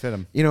one that would fit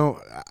him.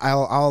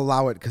 I'll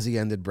allow it because he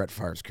ended Brett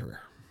Favre's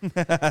career.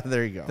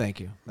 There you go.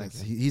 Thank you.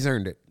 He's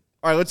earned it.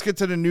 All right, let's get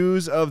to the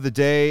news of the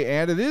day,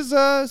 and it is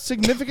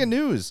significant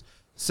news.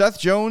 Seth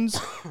Jones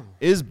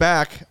is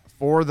back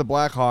for the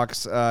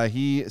Blackhawks.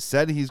 He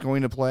said he's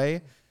going to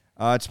play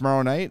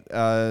tomorrow night.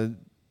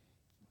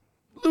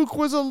 Luke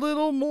was a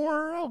little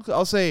more,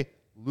 I'll say,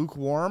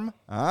 lukewarm.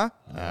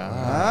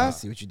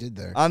 See what you did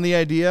there. On the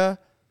idea.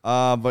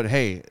 But,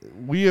 hey,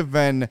 we have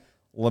been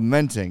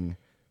lamenting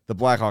the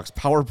Blackhawks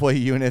power play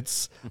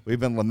units. We've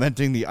been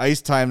lamenting the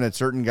ice time that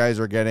certain guys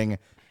are getting.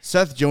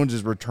 Seth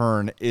Jones's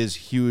return is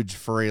huge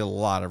for a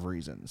lot of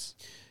reasons.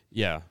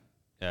 Yeah,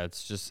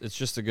 it's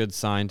just a good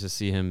sign to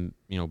see him,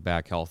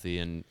 back healthy,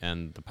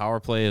 and the power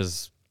play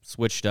is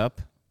switched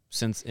up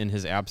since in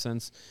his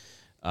absence.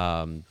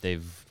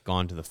 They've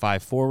gone to the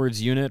 5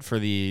 forwards unit for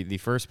the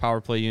first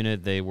power play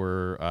unit. They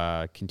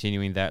were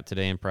continuing that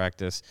today in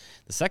practice.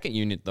 The second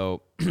unit,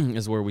 though,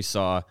 is where we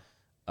saw,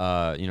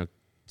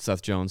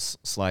 Seth Jones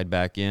slide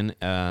back in,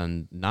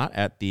 and not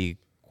at the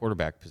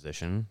quarterback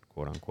position,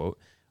 quote unquote,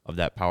 of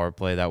that power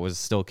play. That was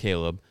still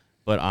Caleb,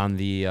 but on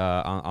the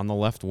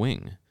left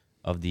wing.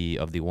 the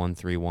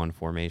 1-3-1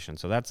 formation.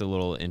 So that's a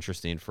little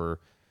interesting for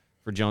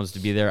Jones to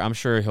be there. I'm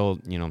sure he'll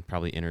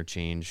probably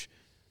interchange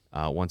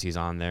once he's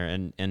on there.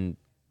 And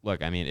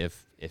look, I mean,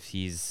 if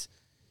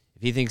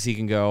he thinks he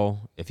can go,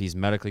 if he's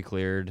medically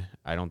cleared,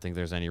 I don't think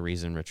there's any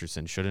reason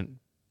Richardson shouldn't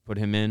put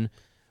him in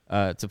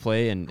to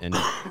play, and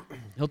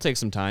he'll take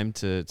some time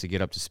to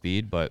get up to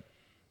speed. But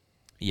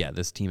yeah,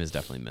 this team has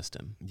definitely missed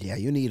him. Yeah,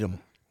 you need him.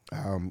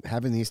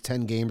 Having these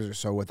 10 games or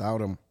so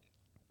without him,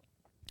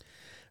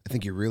 I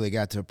think you really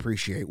got to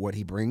appreciate what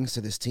he brings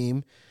to this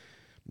team.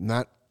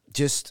 Not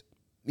just,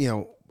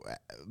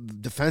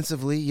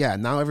 defensively. Yeah,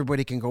 now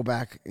everybody can go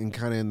back and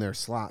kind of in their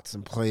slots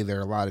and play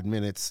their allotted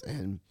minutes.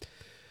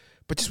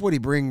 But just what he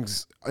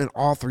brings in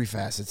all three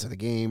facets of the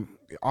game.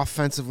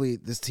 Offensively,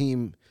 this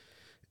team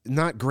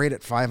not great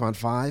at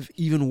 5-on-5,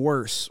 even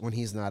worse when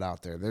he's not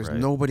out there. There's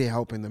nobody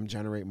helping them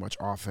generate much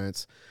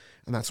offense.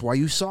 And that's why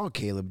you saw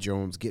Caleb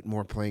Jones get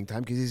more playing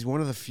time, because he's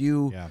one of the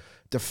few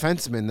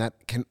defensemen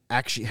that can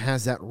actually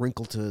has that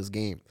wrinkle to his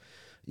game.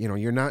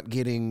 You're not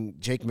getting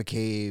Jake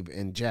McCabe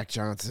and Jack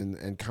Johnson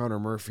and Connor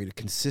Murphy to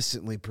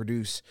consistently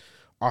produce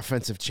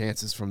offensive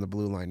chances from the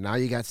blue line. Now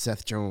you got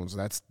Seth Jones.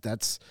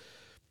 That's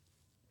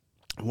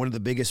one of the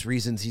biggest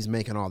reasons he's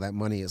making all that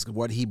money is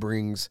what he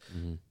brings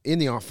in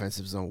the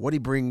offensive zone, what he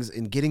brings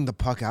in getting the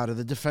puck out of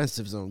the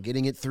defensive zone,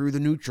 getting it through the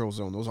neutral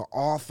zone. Those are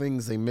all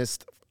things they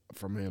missed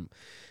from him.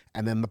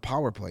 And then the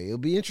power play. It'll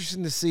be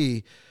interesting to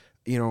see.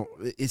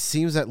 It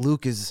seems that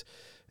Luke has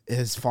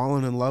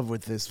fallen in love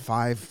with this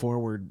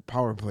 5-forward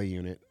power play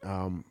unit,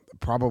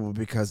 probably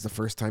because the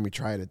first time he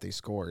tried it, they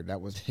scored.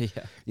 That was,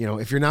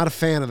 if you're not a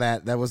fan of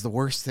that, that was the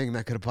worst thing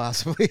that could have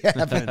possibly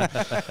happened.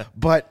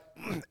 But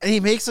he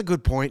makes a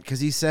good point because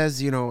he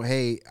says,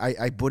 hey,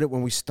 I put it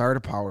when we start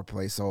a power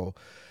play, so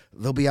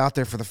they'll be out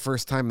there for the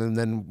first time, and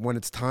then when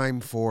it's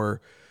time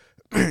for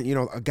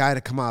a guy to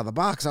come out of the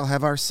box, I'll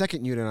have our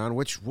second unit on,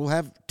 which we'll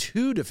have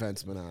 2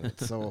 defensemen on it.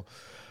 So,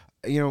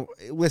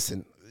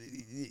 listen,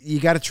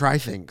 you got to try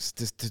things.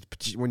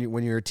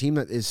 When you're a team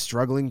that is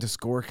struggling to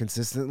score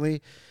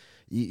consistently,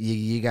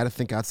 you got to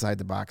think outside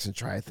the box and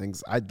try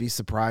things. I'd be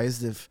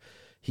surprised if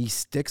he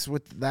sticks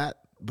with that,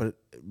 but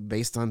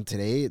based on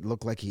today, it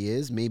looked like he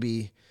is.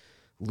 Maybe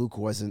Luke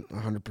wasn't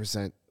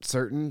 100%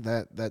 certain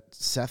that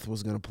Seth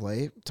was going to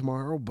play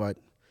tomorrow, but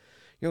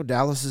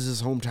Dallas is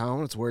his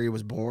hometown. It's where he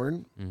was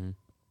born. Mm-hmm.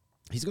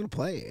 He's going to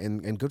play,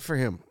 and good for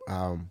him.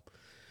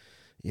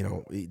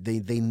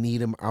 They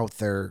need him out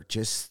there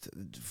just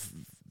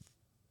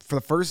for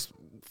the first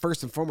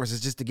and foremost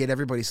is just to get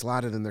everybody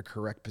slotted in their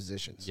correct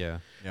positions. Yeah.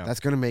 That's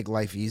going to make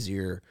life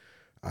easier.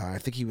 I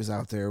think he was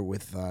out there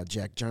with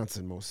Jack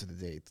Johnson most of the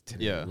day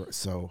today. Yeah.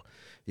 So,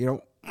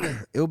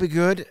 it'll be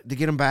good to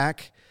get him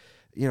back.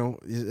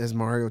 As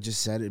Mario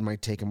just said, it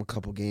might take him a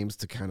couple games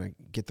to kind of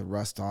get the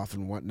rust off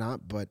and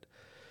whatnot, but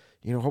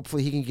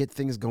hopefully he can get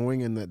things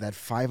going and that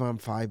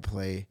 5-on-5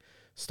 play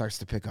starts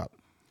to pick up.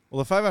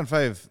 Well, the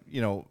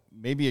 5-on-5,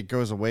 maybe it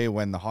goes away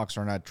when the Hawks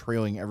are not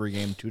trailing every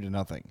game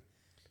 2-0,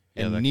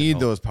 and need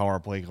those power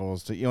play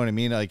goals to, you know what I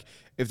mean? Like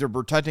if they're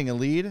protecting a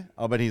lead,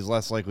 I'll bet he's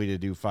less likely to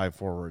do 5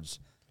 forwards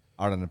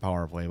out on the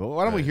power play. But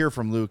why don't we hear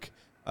from Luke,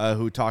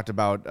 who talked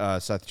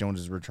about Seth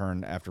Jones'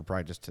 return after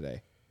practice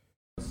today?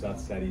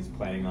 Seth said he's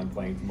planning on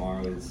playing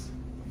tomorrow. Is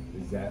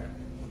that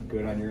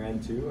good on your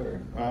end too,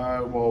 or?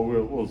 Well,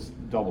 we'll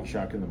double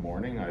check in the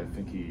morning. I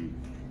think he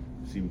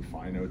seemed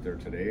fine out there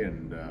today,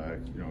 and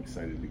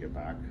excited to get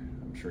back.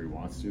 I'm sure he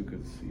wants to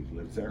because he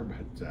lives there,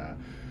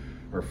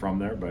 or from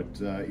there.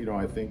 But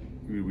I think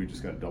we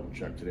just got to double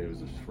check today. It was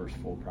his first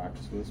full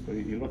practice with us, but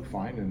he looked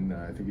fine, and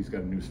I think he's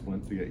got a new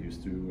splint to get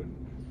used to,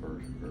 and or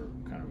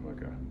kind of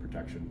like a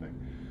protection thing.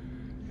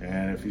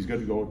 And if he's good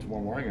to go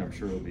tomorrow morning, I'm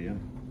sure he'll be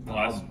in. The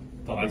last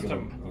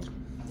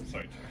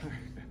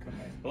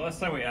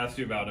time we asked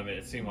you about him,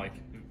 it seemed like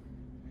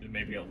it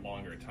may be a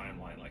longer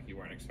timeline. Like you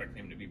weren't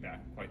expecting him to be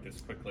back quite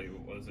this quickly.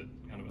 Was it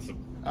kind of a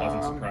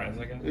pleasant surprise,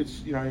 I guess?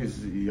 It's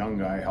he's a young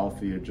guy,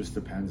 healthy. It just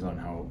depends on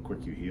how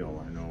quick you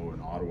heal. I know in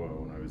Ottawa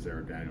when I was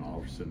there, Daniel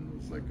Alverson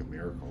was like a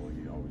miracle.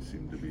 He always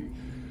seemed to be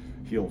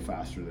healed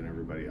faster than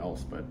everybody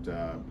else. But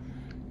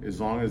as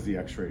long as the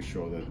X-rays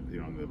show that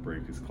the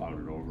break is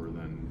clouded over,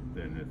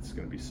 then it's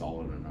going to be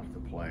solid enough to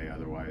play.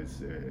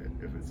 Otherwise,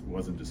 if it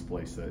wasn't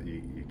displaced, that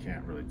you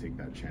can't really take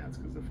that chance,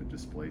 because if it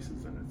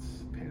displaces, then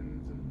it's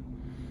pins and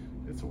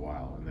it's a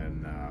while. And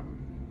then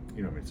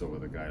so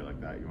with a guy like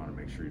that, you want to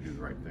make sure you do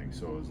the right thing.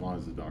 So as long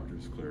as the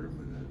doctors cleared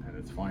him and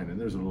it's fine, and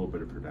there's a little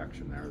bit of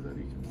protection there that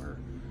he can wear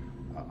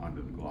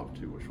under the glove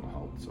too, which will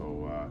help.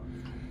 So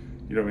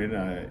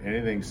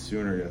anything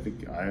sooner. I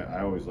think I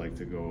always like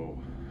to go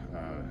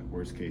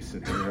worst case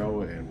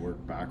scenario and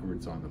work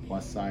backwards on the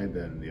plus side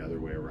than the other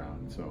way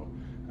around. So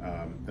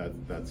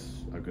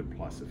that's a good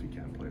plus if he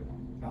can play well.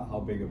 How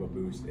big of a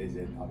boost is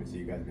it? Obviously,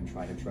 you guys have been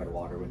trying to tread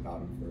water without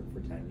him for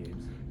 10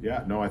 games.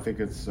 Yeah, no, I think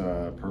it's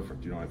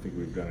perfect. I think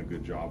we've done a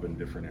good job in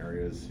different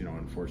areas.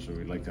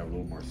 Unfortunately, we'd like to have a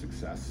little more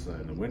success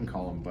in the win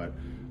column, but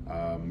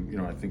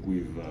I think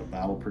we've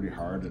battled pretty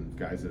hard, and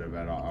guys that have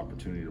had an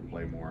opportunity to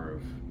play more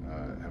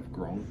have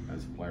grown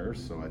as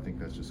players. So I think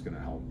that's just going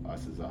to help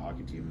us as a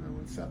hockey team. And then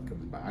when Seth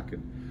comes back,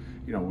 and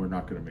we're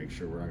not going to make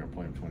sure we're not going to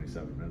play him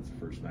 27 minutes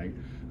the first night,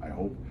 I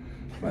hope.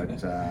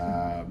 But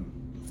I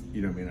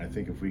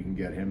think if we can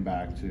get him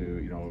back to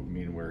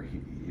where he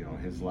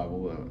his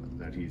level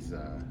that he's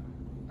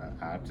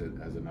at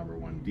as a number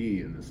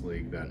 1D in this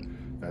league,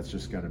 that's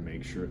just going to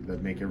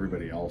make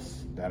everybody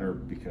else better,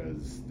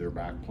 because they're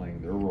back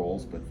playing their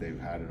roles, but they've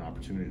had an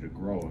opportunity to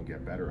grow and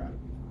get better at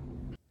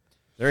it.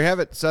 There you have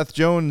it. Seth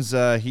Jones,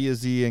 he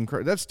is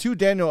that's 2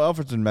 Daniel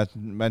Alfredson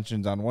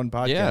mentions on one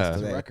podcast. Yeah.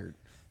 That's a record.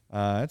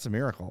 That's a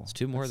miracle. It's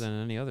 2 more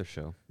than any other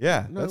show.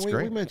 Yeah, No, that's we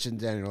great. mentioned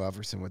Daniel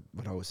Alfredson with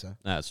Hossa.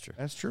 That's true.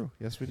 That's true.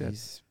 Yes, we did.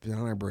 He's been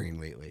on our brain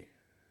lately.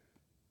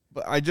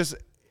 But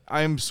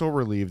I'm so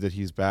relieved that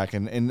he's back,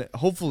 and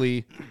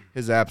hopefully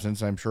his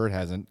absence, I'm sure it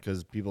hasn't,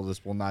 because people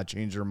just will not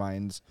change their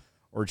minds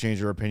or change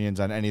their opinions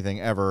on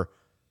anything ever.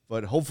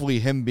 But hopefully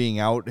him being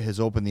out has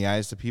opened the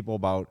eyes to people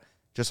about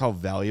just how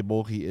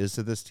valuable he is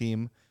to this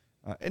team,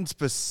 and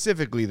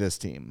specifically this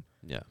team.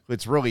 Yeah.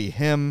 It's really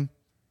him.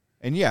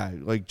 And yeah,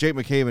 like Jake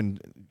McCabe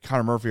and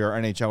Connor Murphy are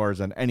NHLers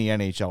on any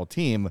NHL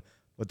team,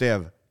 but they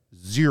have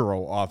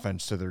 0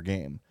 offense to their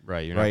game.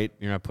 Right.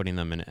 You're not putting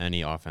them in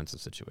any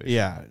offensive situation.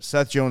 Yeah.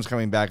 Seth Jones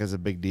coming back is a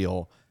big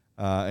deal.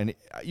 And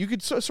you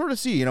could sort of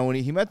see, when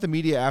he met the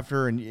media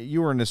after, and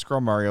you were in the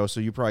scrum, Mario, so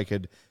you probably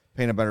could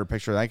paint a better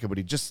picture than I could, but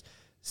he just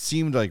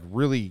seemed like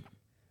really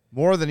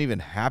more than even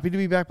happy to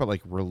be back, but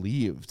like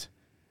relieved.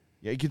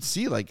 Yeah, you could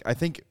see, I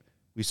think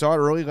we saw it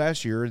early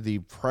last year, the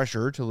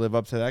pressure to live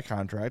up to that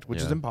contract, which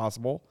is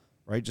impossible,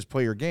 right? Just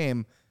play your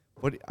game.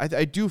 But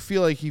I do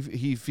feel like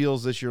he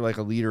feels this year like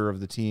a leader of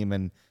the team,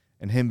 and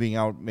him being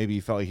out, maybe he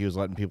felt like he was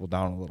letting people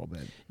down a little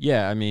bit.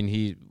 Yeah, I mean,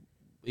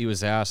 he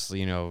was asked,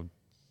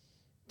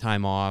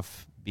 time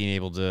off, being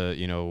able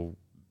to,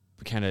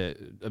 kind of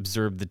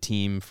observe the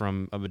team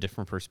from a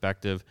different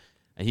perspective.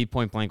 And he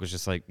point blank was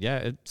just like, yeah,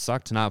 it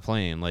sucked not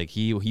playing. Like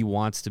he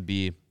wants to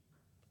be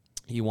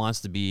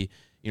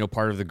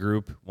part of the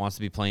group, wants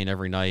to be playing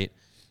every night,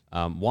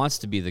 wants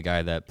to be the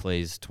guy that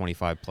plays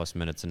 25 plus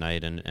minutes a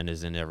night and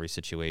is in every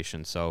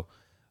situation. So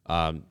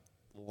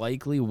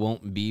likely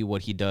won't be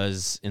what he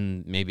does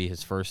in maybe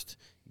his first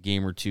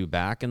game or 2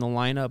 back in the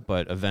lineup,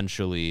 but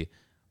eventually,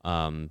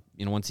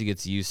 once he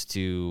gets used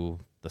to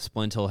the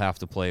splint he'll have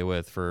to play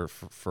with for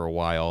a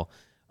while,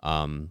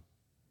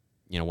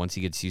 once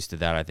he gets used to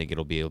that, I think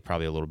it'll be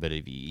probably a little bit of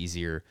an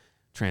easier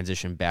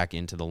transition back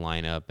into the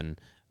lineup. And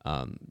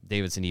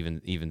Davidson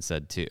even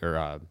said too,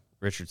 or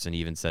Richardson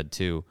even said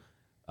too,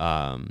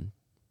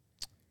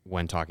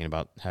 when talking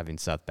about having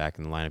Seth back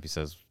in the lineup, he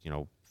says,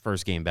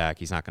 first game back,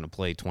 he's not going to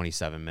play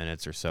 27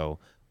 minutes or so.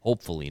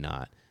 Hopefully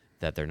not,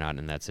 that they're not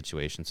in that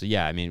situation. So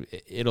yeah, I mean,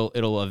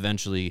 it'll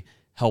eventually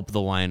help the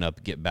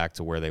lineup get back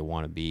to where they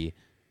want to be,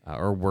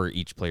 or where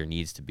each player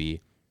needs to be.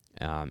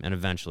 And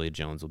eventually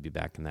Jones will be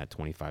back in that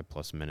 25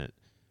 plus minute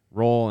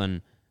role.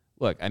 And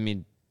look, I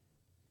mean,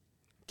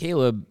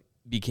 Caleb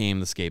became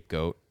the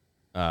scapegoat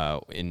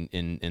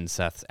in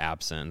Seth's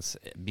absence,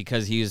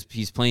 because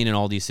he's playing in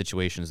all these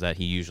situations that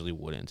he usually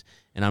wouldn't.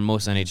 And on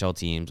most NHL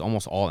teams,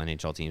 almost all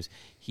NHL teams,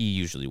 he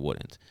usually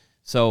wouldn't.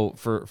 So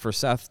for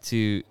Seth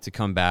to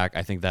come back,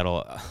 I think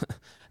that'll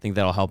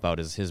help out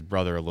his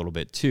brother a little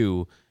bit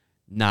too,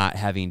 not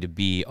having to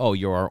be,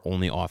 you're our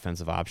only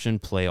offensive option,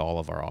 play all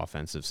of our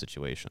offensive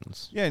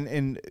situations. Yeah,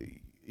 and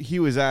he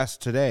was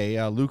asked today,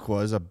 Luke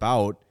was,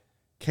 about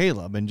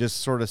Caleb, and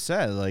just sort of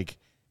said, like,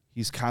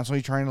 he's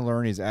constantly trying to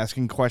learn. He's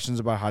asking questions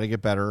about how to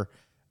get better.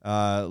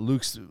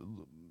 Luke's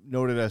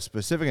noted a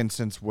specific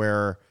instance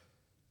where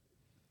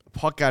a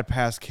puck got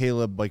past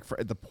Caleb,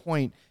 at the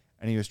point,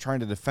 and he was trying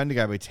to defend a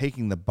guy by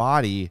taking the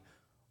body,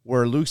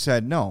 where Luke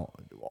said, no,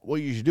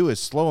 what you should do is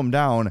slow him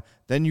down,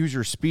 then use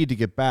your speed to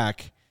get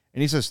back.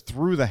 And he says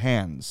through the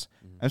hands.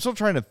 I'm still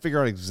trying to figure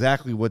out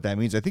exactly what that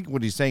means. I think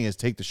what he's saying is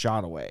take the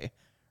shot away,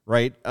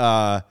 right?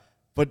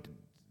 But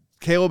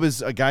Caleb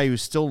is a guy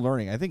who's still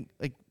learning. I think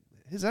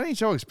his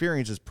NHL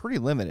experience is pretty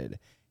limited.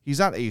 He's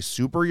not a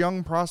super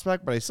young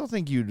prospect, but I still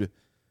think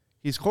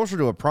he's closer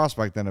to a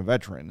prospect than a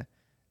veteran.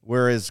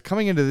 Whereas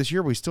coming into this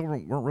year, we still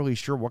weren't really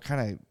sure what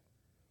kind of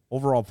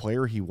overall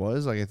player he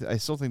was. I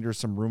still think there's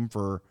some room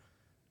for.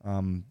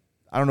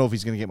 I don't know if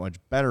he's going to get much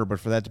better, but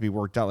for that to be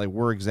worked out,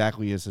 where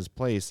exactly is his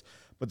place?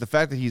 But the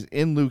fact that he's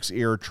in Luke's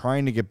ear,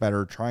 trying to get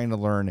better, trying to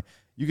learn,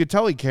 you could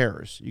tell he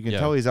cares. You can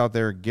tell he's out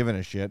there giving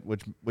a shit,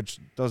 which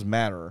does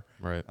matter.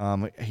 Right.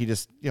 He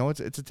just,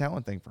 it's a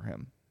talent thing for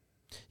him.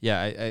 Yeah,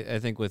 I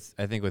think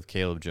with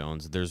Caleb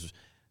Jones,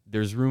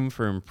 there's room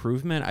for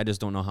improvement. I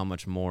just don't know how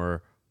much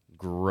more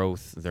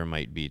growth there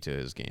might be to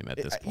his game at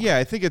this point. Yeah,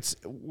 I think it's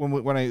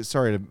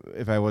sorry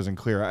if I wasn't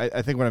clear.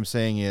 I think what I'm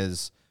saying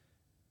is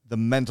the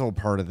mental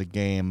part of the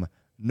game,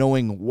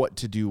 knowing what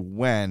to do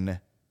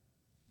when,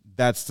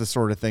 that's the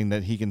sort of thing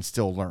that he can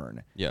still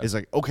learn. Yeah. It's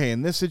like, okay,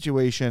 in this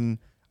situation,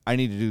 I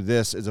need to do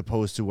this as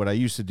opposed to what I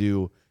used to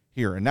do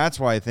here. And that's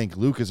why I think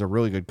Luke is a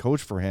really good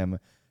coach for him,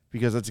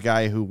 because that's a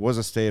guy who was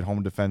a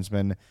stay-at-home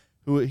defenseman,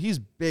 who he's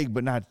big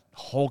but not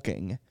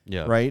hulking.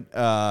 Yeah. Right.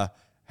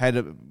 Had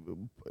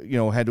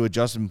to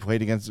adjust and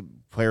played against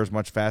players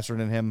much faster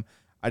than him.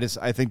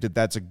 I think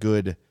that's a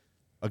good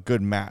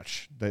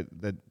match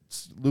that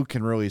Luke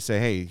can really say,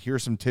 hey,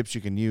 here's some tips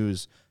you can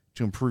use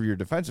to improve your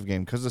defensive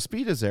game, because the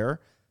speed is there,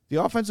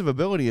 the offensive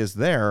ability is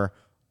there.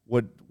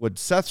 What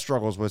Seth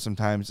struggles with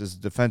sometimes is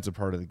the defensive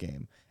part of the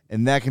game,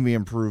 and that can be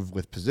improved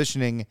with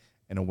positioning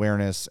and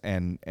awareness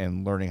and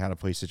learning how to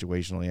play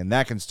situationally, and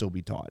that can still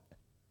be taught.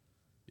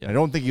 Yeah. I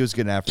don't think he was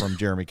getting that from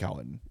Jeremy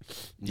Colleton.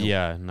 Nope.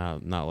 Yeah,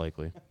 not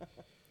likely.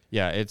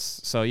 Yeah,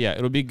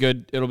 it'll be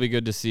good. It'll be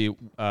good to see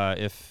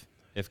if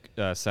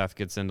Seth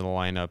gets into the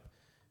lineup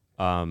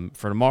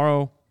for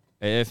tomorrow.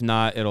 If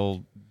not,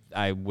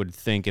 I would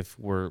think if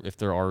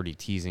they're already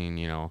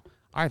teasing,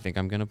 I think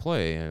I'm going to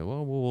play.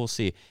 Well, we'll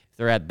see. If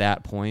they're at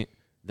that point,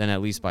 then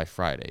at least by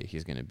Friday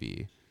he's going to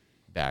be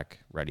back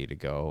ready to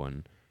go.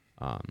 And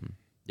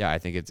I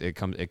think it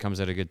comes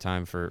at a good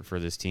time for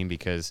this team,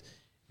 because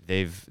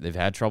they've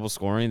had trouble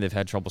scoring, they've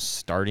had trouble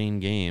starting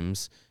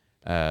games,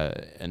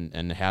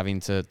 and having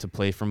to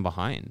play from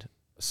behind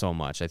so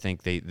much. I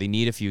think they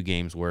need a few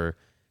games where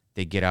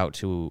they get out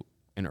to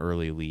an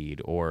early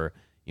lead, or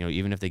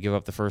even if they give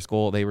up the first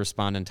goal, they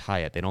respond and tie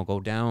it. They don't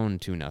go down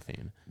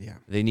 2-0. Yeah,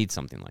 they need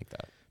something like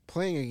that.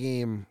 Playing a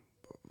game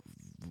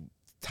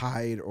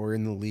tied or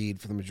in the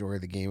lead for the majority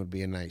of the game would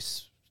be a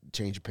nice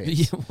change of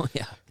pace.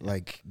 Yeah.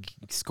 Like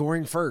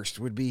scoring first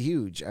would be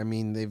huge. I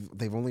mean,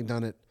 they've only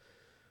done it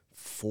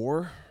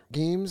 4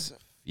 games.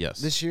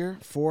 Yes. This year,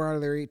 4 out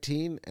of their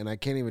 18, and I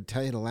can't even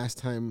tell you the last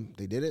time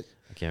they did it.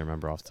 I can't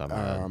remember off the top of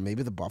my head.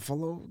 Maybe the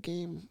Buffalo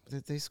game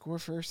that they score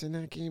first in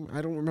that game.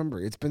 I don't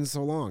remember. It's been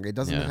so long. It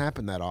doesn't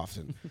happen that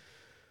often.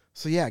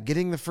 So yeah,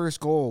 getting the first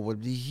goal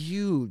would be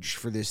huge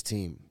for this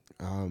team.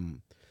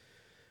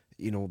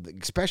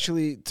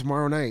 Especially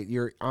tomorrow night.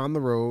 You're on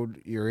the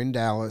road. You're in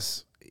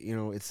Dallas.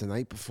 It's the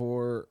night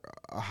before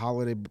a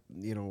holiday.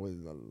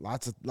 With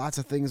lots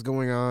of things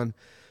going on.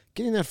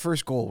 Getting that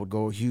first goal would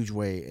go a huge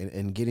way,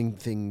 and getting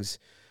things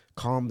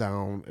calmed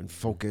down and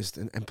focused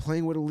and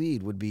playing with a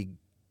lead would be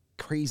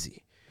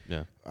crazy.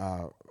 Yeah.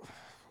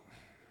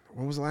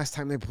 When was the last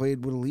time they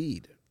played with a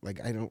lead?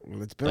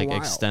 It's been a while.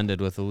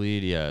 Extended with a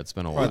lead. Yeah, it's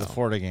been a while. The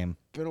Florida game.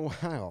 Been a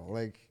while.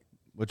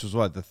 Which was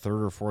what, the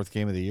 3rd or 4th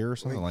game of the year or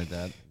something like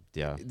that.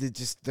 Yeah.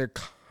 They're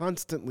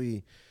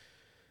constantly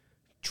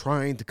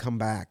trying to come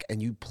back,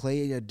 and you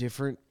play a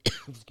different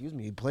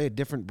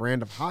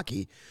brand of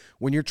hockey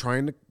when you're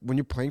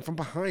playing from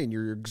behind.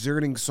 You're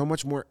exerting so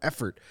much more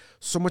effort,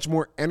 so much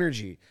more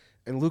energy.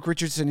 And Luke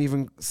Richardson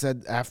even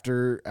said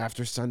after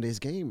Sunday's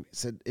game,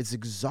 it's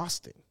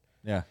exhausting.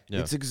 Yeah.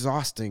 It's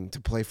exhausting to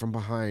play from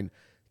behind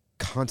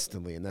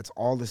constantly, and that's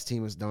all this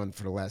team has done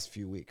for the last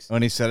few weeks.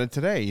 And he said it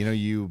today.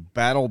 You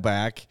battle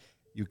back,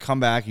 you come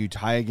back, you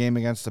tie a game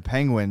against the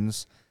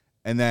Penguins,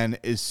 and then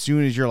as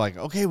soon as you're like,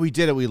 okay, we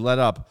did it, we let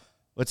up,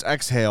 let's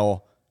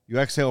exhale. You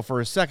exhale for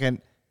a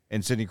second,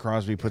 and Sidney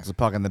Crosby puts the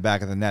puck in the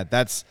back of the net.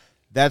 That's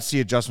the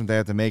adjustment they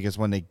have to make, is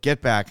when they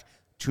get back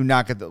to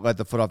not let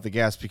the foot off the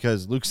gas,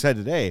 because Luke said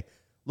today,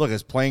 look,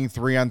 is playing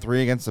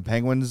 3-on-3 against the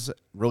Penguins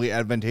really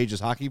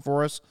advantageous hockey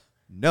for us?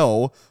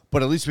 No,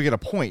 but at least we get a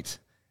point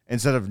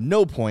instead of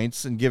no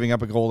points and giving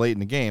up a goal late in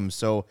the game.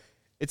 So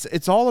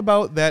it's all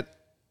about that,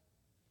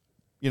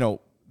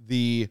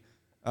 the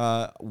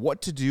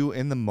what to do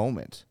in the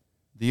moment,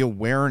 the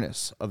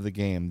awareness of the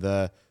game,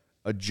 the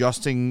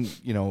adjusting,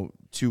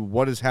 to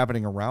what is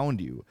happening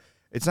around you.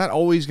 It's not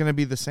always going to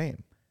be the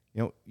same.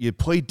 You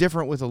play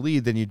different with a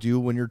lead than you do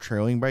when you're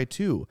trailing by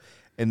 2.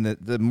 And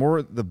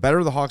the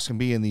better the Hawks can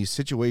be in these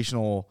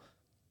situations,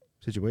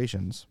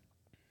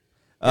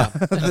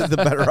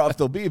 the better off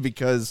they'll be,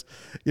 because,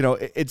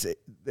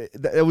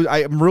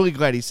 I'm really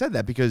glad he said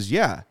that, because,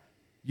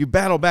 you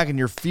battle back and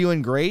you're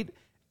feeling great,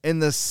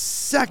 and the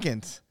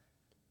second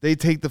they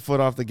take the foot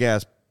off the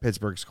gas,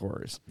 Pittsburgh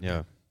scores.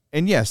 Yeah.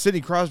 And Sidney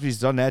Crosby's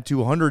done that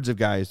to hundreds of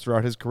guys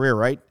throughout his career,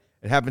 right?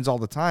 It happens all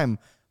the time,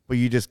 but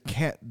you just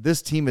can't.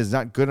 This team is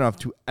not good enough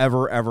to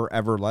ever, ever,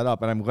 ever let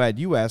up. And I'm glad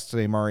you asked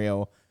today,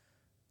 Mario.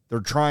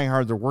 They're trying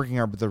hard, they're working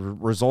hard, but the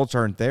results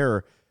aren't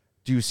there.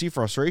 Do you see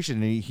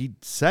frustration? And he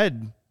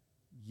said,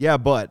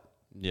 but.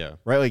 Yeah.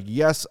 Right?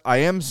 Yes, I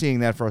am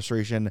seeing that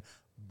frustration,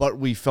 but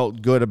we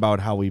felt good about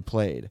how we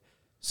played.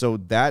 So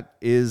that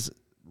is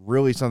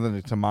really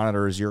something to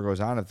monitor as the year goes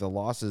on. If the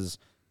losses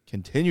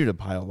continue to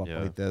pile up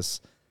like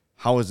this,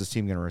 how is this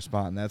team going to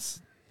respond?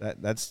 That's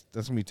going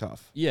to be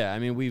tough. Yeah, I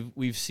mean,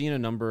 we've seen a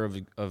number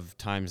of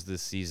times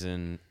this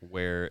season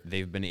where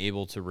they've been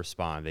able to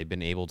respond. They've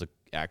been able to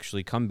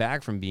actually come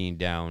back from being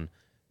down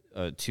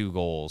 2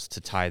 goals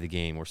to tie the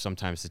game, or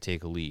sometimes to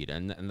take a lead,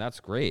 and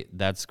that's great.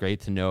 That's great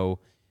to know,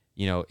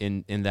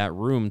 in that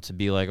room, to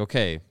be like,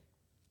 okay,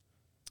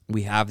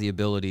 we have the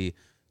ability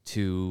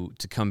to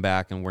come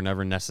back, and we're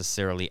never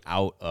necessarily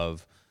out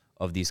of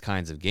these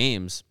kinds of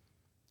games,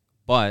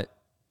 but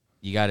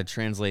you got to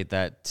translate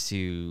that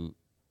to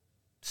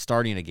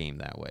starting a game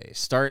that way.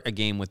 Start a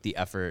game with the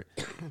effort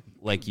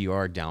like you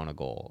are down a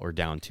goal or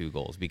down 2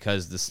 goals,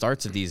 because the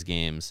starts of these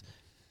games,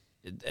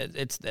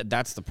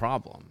 that's the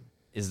problem,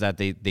 is that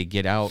they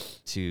get out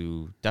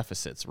to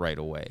deficits right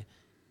away.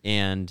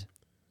 And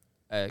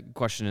a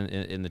question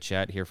in the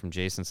chat here from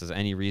Jason says,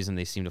 any reason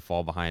they seem to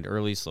fall behind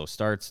early, slow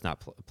starts,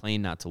 not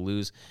playing not to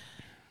lose?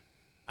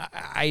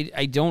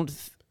 I don't.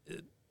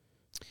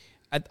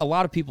 A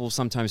lot of people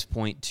sometimes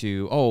point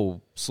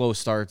to, slow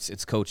starts,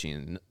 it's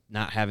coaching,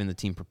 not having the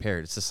team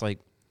prepared. It's just like,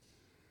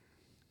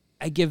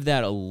 I give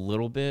that a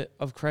little bit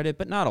of credit,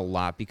 but not a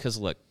lot, because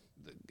look,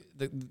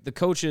 the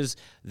coaches,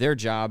 their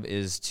job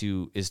is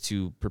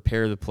to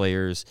prepare the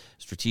players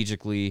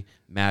strategically,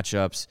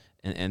 matchups,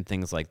 and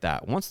things like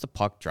that. Once the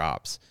puck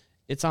drops,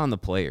 it's on the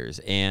players.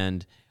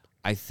 And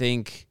I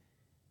think,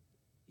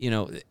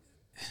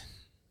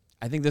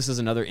 I think this is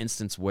another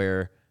instance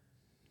where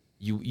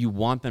you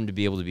want them to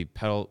be able to be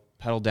pedal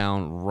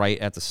down right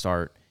at the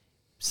start.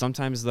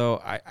 Sometimes,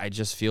 though, I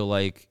just feel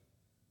like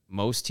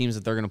most teams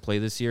that they're going to play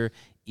this year,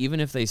 even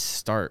if they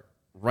start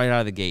right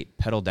out of the gate,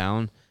 pedal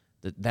down,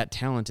 that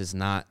talent is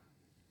not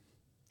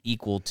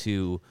equal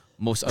to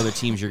most other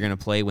teams you're going to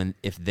play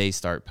if they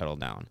start pedal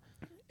down.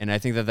 And I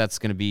think that's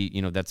going to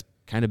be, that's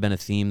kind of been a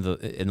theme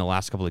in the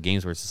last couple of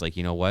games, where it's just like,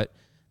 you know what?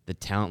 The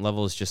talent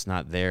level is just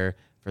not there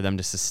for them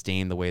to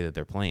sustain the way that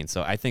they're playing.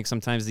 So I think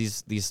sometimes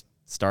these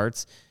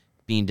starts,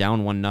 being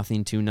down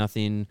 1-0,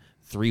 2-0,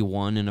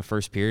 3-1 in a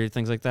first period,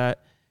 things like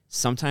that,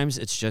 sometimes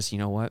it's just, you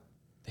know what?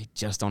 They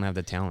just don't have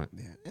the talent.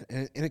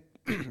 Yeah. And it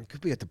could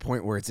be at the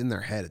point where it's in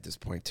their head at this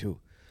point too.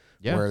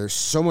 Yeah. Where there's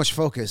so much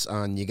focus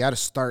on, you got to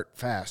start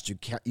fast. You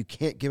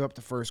can't give up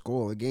the first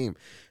goal of the game.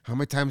 How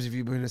many times have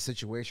you been in a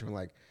situation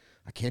where, like,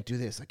 I can't do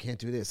this, I can't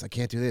do this, I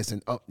can't do this,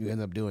 and you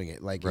end up doing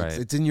it. Like, right.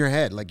 it's in your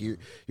head. Like, you're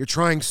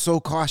trying so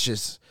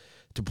cautious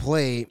to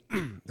play,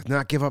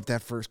 not give up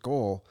that first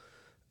goal,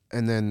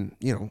 and then,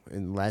 in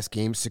the last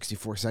game,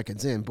 64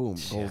 seconds in, boom,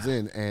 goals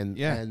in,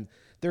 and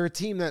they're a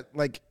team that,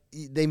 like,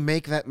 they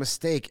make that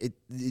mistake,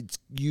 it's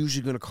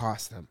usually going to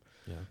cost them.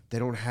 Yeah. They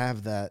don't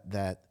have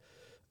that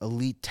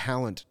elite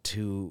talent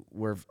to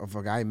where if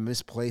a guy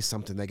misplays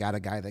something, they got a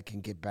guy that can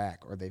get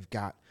back, or they've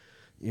got,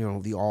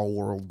 the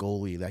all-world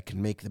goalie that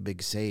can make the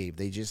big save.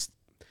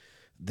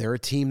 They're a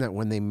team that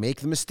when they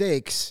make the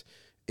mistakes,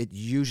 it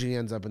usually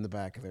ends up in the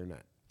back of their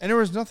net. And there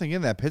was nothing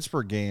in that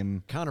Pittsburgh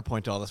game.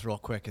 Counterpoint to all this real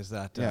quick is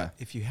that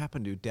if you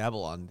happen to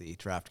dabble on the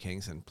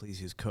DraftKings, and please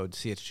use code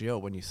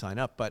CHGO when you sign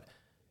up, but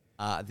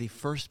the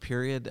first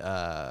period,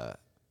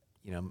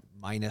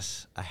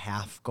 minus a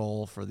half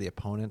goal for the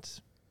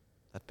opponent,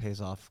 that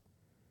pays off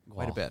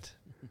quite a bit.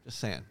 Just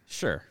saying.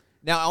 Sure.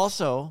 Now,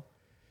 also,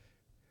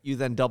 you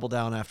then double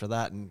down after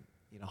that, and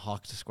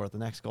Hawks to score the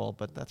next goal,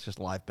 but that's just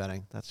live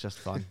betting. That's just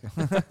fun.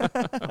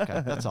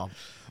 Okay, that's all.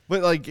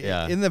 But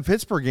in the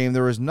Pittsburgh game,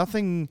 there was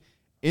nothing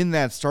in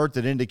that start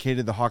that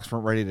indicated the Hawks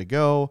weren't ready to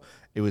go.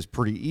 It was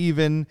pretty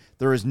even.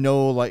 There was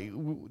no,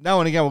 now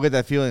and again we'll get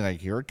that feeling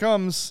like, here it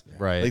comes.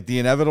 Right. Like the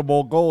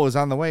inevitable goal is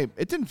on the way.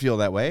 It didn't feel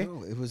that way.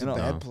 No, it was a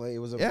bad play. It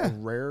was a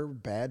rare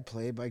bad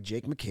play by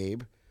Jake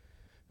McCabe.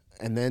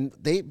 And then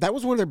that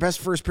was one of their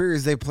best first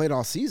periods they played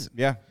all season.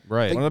 Yeah,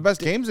 right. One of the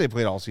best games they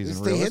played all season,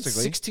 They hit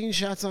realistically. 16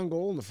 shots on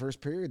goal in the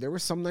first period. There were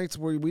some nights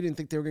where we didn't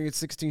think they were going to get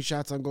 16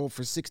 shots on goal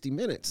for 60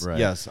 minutes. Right.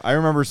 Yes, I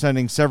remember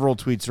sending several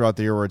tweets throughout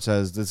the year where it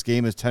says, this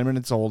game is 10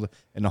 minutes old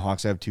and the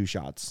Hawks have 2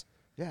 shots.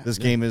 Yeah. This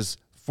game is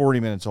 40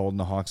 minutes old and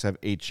the Hawks have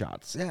 8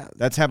 shots. Yeah.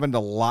 That's happened a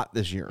lot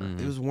this year.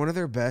 It was one of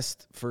their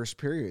best first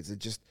periods. It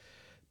just,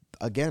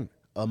 again,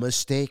 a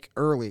mistake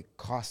early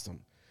cost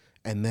them.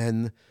 And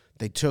then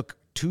they took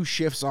 2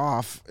 shifts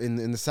off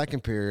in the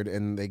second period,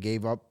 and they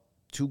gave up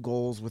 2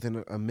 goals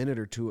within a minute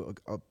or two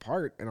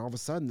apart, and all of a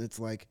sudden it's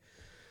like,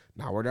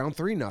 now we're down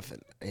 3-0,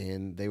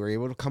 and they were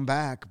able to come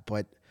back,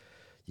 but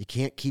you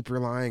can't keep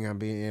relying on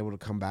being able to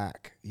come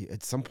back.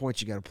 At some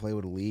point you got to play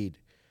with a lead,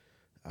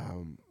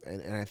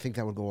 and I think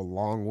that would go a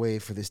long way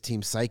for this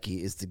team's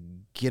psyche, is to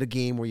get a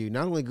game where you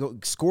not only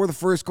score the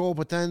first goal,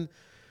 but then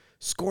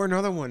score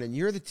another one, and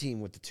you're the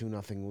team with the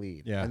 2-0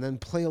 lead. Yeah. And then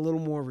play a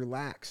little more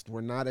relaxed,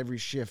 where not every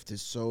shift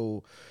is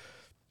so,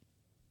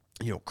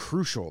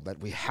 crucial that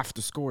we have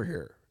to score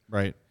here.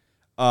 Right.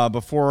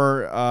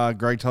 Before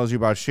Greg tells you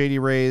about Shady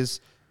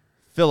Rays,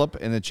 Philip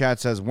in the chat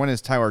says, when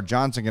is Tyler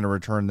Johnson going to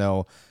return,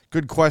 though?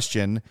 Good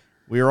question.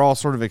 We were all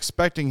sort of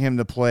expecting him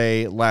to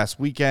play last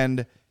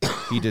weekend.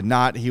 He did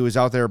not. He was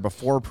out there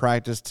before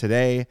practice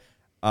today,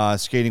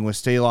 skating with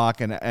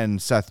Stalock and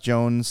Seth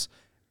Jones,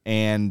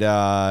 and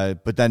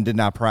but then did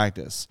not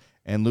practice.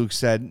 And Luke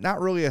said, not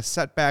really a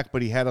setback,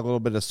 but he had a little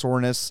bit of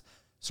soreness,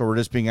 so we're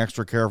just being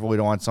extra careful. We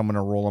don't want someone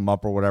to roll him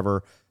up or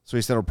whatever. So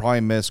he said he'll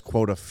probably miss,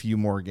 quote, a few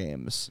more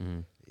games. Mm-hmm.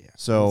 Yeah.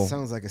 So it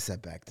sounds like a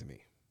setback to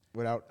me.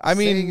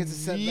 Saying it's a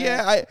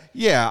setback.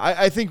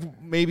 I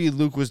think maybe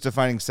Luke was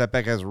defining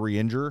setback as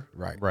re-injure.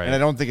 Right. And I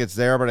don't think it's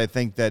there, but I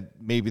think that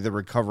maybe the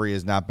recovery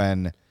has not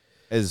been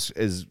as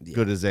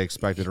good as they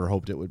expected or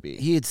hoped it would be.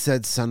 He had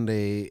said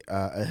Sunday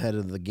ahead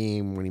of the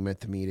game when he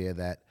met the media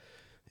that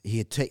he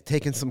had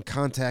taken some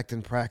contact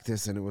in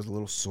practice, and it was a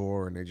little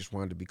sore, and they just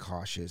wanted to be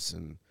cautious.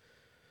 And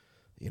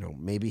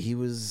maybe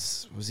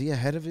was he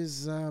ahead of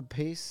his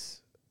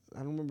pace? I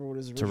don't remember what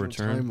his original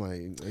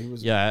timeline. He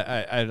was.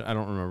 Yeah, I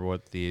don't remember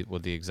what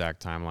the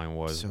exact timeline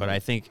was, but I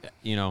think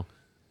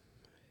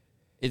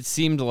it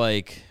seemed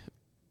like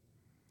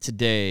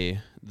today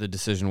the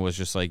decision was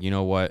just like, you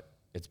know what,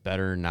 it's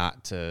better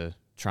not to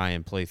try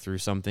and play through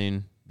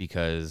something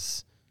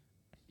because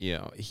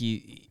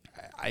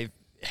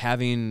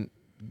having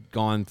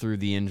gone through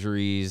the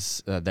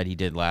injuries that he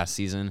did last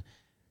season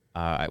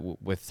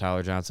with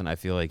Tyler Johnson, I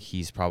feel like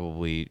he's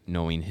probably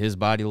knowing his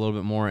body a little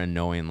bit more and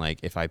knowing like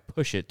if I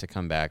push it to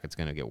come back, it's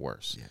going to get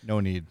worse. Yeah, no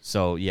need.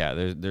 So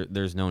yeah,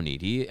 there's no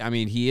need.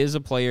 He is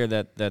a player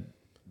that this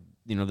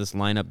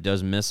lineup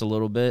does miss a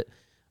little bit,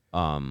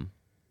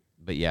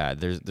 but yeah,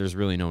 there's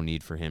really no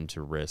need for him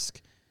to risk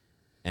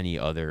any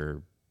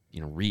other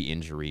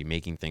re-injury,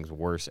 making things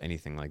worse,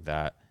 anything like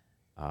that.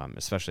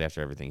 Especially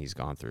after everything he's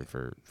gone through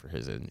for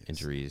his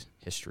injuries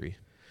history.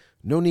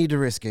 No need to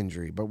risk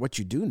injury, but what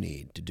you do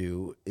need to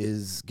do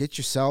is get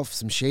yourself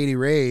some Shady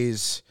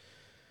Rays.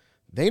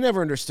 They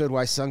never understood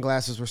why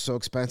sunglasses were so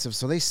expensive,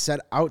 so they set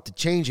out to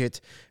change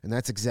it, and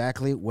that's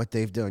exactly what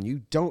they've done.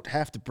 You don't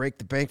have to break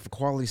the bank for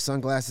quality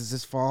sunglasses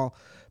this fall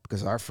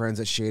because our friends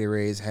at Shady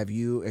Rays have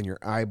you and your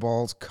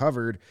eyeballs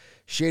covered.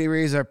 Shady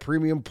Rays are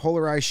premium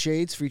polarized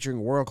shades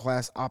featuring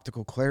world-class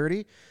optical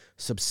clarity,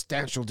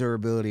 substantial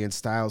durability, and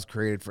styles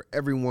created for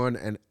everyone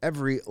and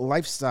every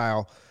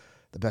lifestyle.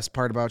 The best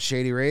part about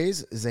Shady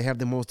Rays is they have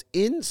the most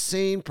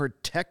insane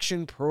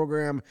protection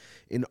program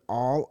in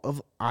all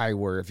of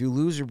eyewear. If you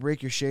lose or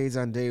break your shades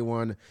on day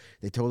one,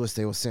 they told us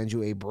they will send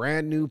you a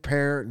brand new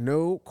pair,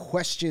 no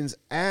questions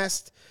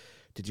asked.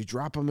 Did you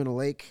drop them in a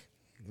lake?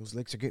 Those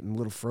lakes are getting a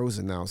little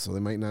frozen now, so that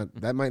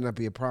might not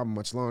be a problem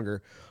much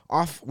longer.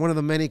 Off one of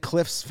the many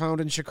cliffs found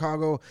in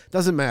Chicago,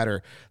 doesn't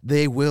matter.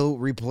 They will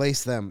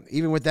replace them.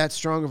 Even with that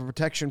strong of a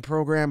protection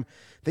program,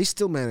 they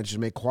still manage to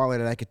make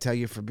quality that I could tell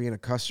you for being a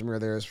customer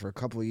of theirs for a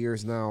couple of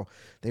years now.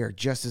 They are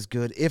just as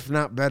good, if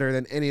not better,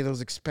 than any of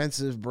those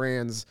expensive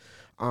brands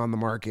on the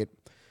market.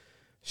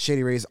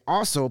 Shady Rays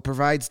also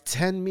provides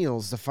 10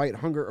 meals to fight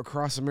hunger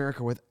across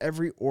America with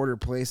every order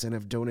placed and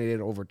have donated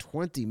over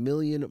 20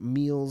 million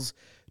meals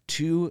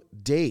to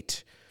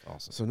date.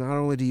 Awesome. So not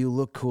only do you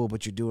look cool,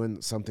 but you're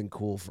doing something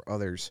cool for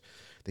others.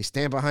 They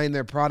stand behind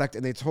their product,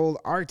 and they told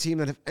our team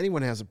that if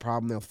anyone has a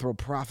problem, they'll throw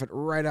profit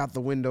right out the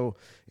window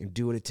and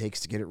do what it takes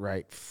to get it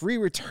right. Free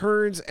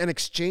returns and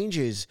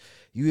exchanges.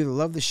 You either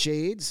love the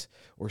shades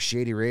or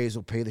Shady Rays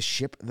will pay to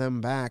ship them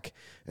back.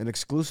 And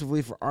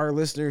exclusively for our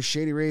listeners,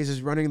 Shady Rays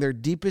is running their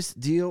deepest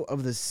deal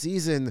of the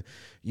season.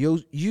 You'll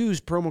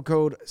use promo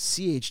code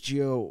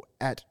CHGO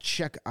at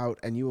checkout,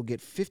 and you will get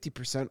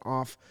 50%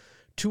 off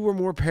 2 or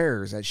more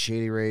pairs at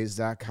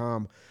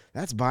ShadyRays.com.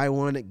 That's buy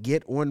one,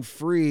 get one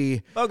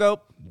free. BOGO.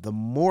 The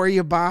more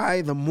you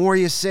buy, the more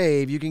you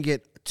save. You can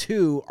get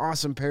 2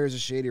 awesome pairs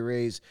of Shady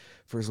Rays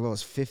for as low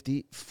as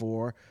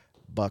 $54.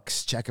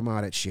 Check them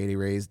out at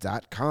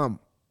ShadyRays.com.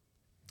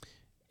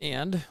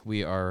 And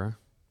we are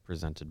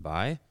presented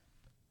by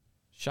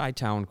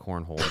Chi-Town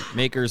Cornhole,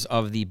 makers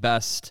of the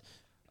best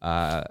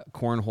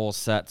cornhole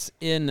sets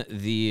in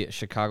the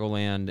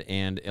Chicagoland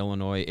and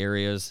Illinois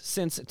areas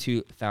since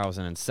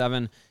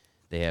 2007.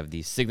 They have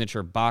the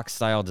signature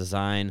box-style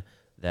design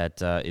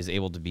that is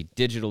able to be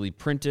digitally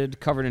printed,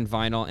 covered in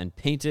vinyl, and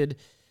painted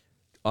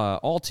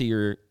all to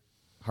your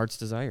heart's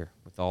desire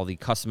with all the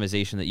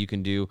customization that you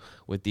can do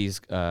with these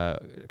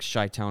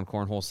Chi-Town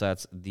cornhole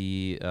sets.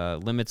 The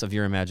limits of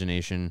your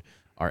imagination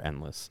are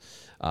endless.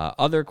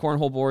 Other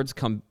cornhole boards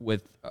come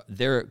with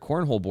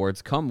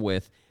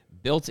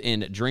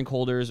built-in drink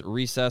holders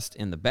recessed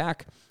in the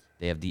back.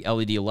 They have the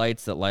LED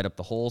lights that light up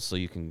the holes so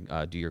you can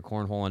do your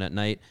cornholing at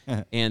night.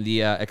 And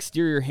the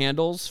exterior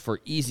handles for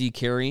easy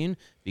carrying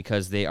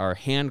because they are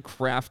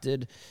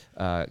handcrafted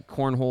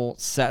cornhole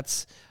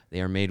sets. They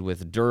are made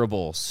with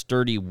durable,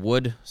 sturdy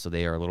wood, so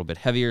they are a little bit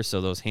heavier.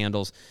 So those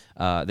handles,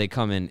 they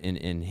come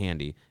in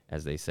handy,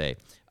 as they say.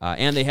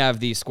 And they have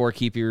the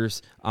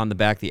scorekeepers on the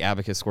back, the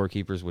Abacus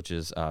scorekeepers, which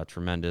is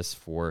tremendous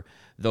for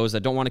those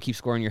that don't want to keep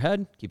score in your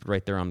head. Keep it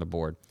right there on the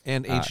board.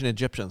 And ancient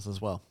Egyptians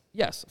as well.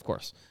 Yes, of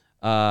course.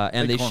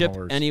 And they ship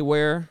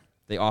anywhere.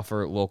 They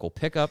offer local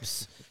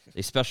pickups.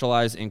 They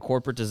specialize in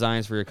corporate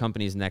designs for your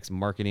company's next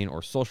marketing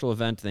or social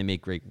event. They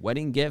make great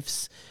wedding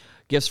gifts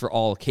for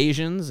all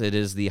occasions. It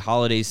is the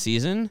holiday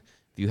season.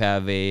 If you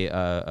have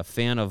a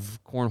fan of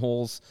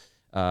cornholes,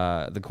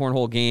 the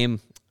cornhole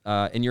game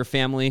in your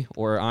family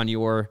or on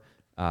your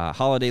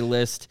holiday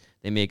list,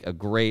 they make a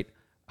great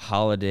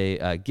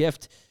holiday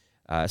gift,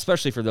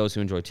 especially for those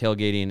who enjoy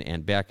tailgating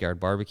and backyard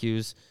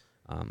barbecues.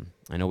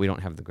 I know we don't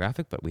have the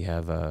graphic, but we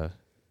have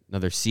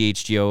another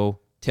CHGO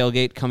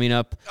tailgate coming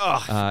up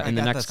in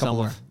the next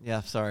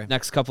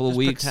couple of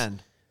weeks.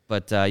 Pretend.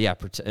 But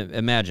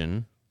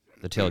imagine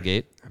the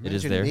tailgate. It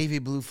is there. A navy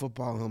blue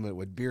football helmet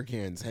with beer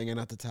cans hanging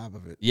out the top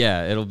of it.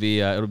 Yeah, it'll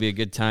be a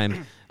good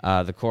time.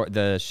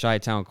 The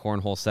Chi-Town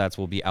cornhole sets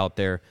will be out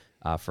there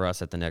for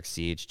us at the next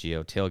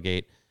CHGO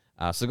tailgate.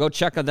 So go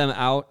check them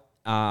out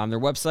on their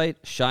website,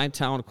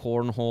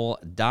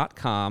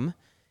 ChiTownCornhole.com,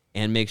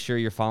 and make sure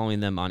you're following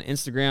them on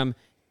Instagram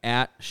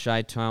at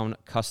ChiTown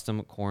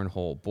Custom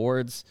Cornhole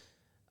Boards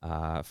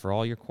for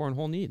all your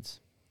cornhole needs.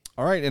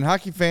 All right, and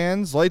hockey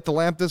fans, light the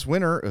lamp this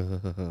winter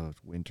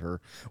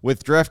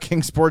with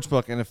DraftKings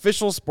Sportsbook, an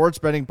official sports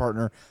betting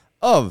partner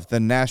of the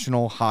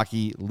National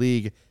Hockey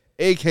League,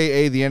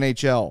 a.k.a. the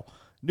NHL.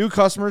 New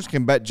customers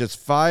can bet just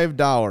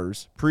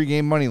 $5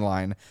 pregame money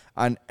line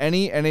on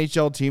any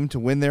NHL team to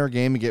win their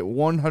game and get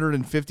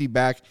 $150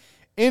 back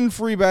in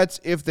free bets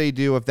if they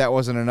do. If that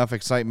wasn't enough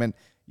excitement,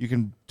 you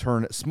can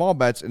turn small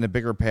bets into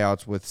bigger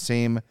payouts with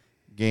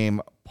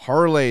same-game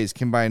parlays.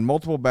 Combine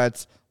multiple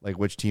bets like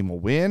which team will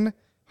win,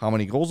 how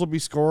many goals will be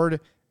scored,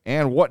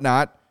 and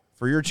whatnot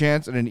for your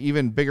chance at an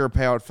even bigger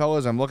payout.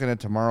 Fellas, I'm looking at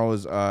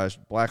tomorrow's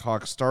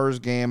Blackhawks Stars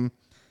game.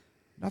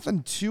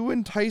 Nothing too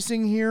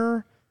enticing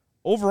here.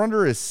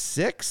 Over-under is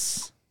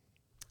 6.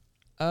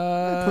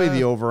 I'd play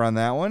the over on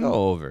that one. Go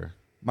over.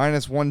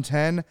 Minus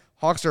 110.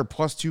 Hawks are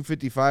plus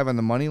 255 on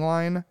the money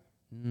line.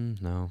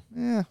 No.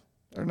 Yeah,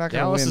 they're not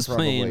going to win Dallas is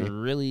probably.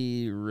 playing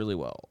really, really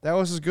well.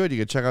 Dallas is good. You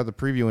can check out the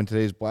preview in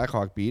today's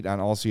Blackhawk beat on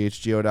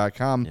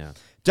allchgo.com. Yeah.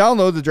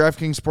 Download the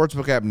DraftKings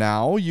Sportsbook app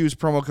now. Use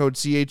promo code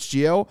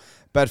CHGO.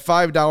 Bet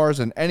 $5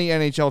 on any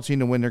NHL team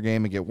to win their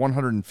game and get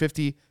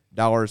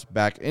 $150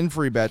 back in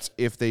free bets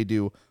if they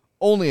do.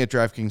 Only at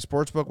DraftKings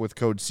Sportsbook with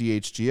code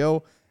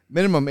CHGO.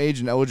 Minimum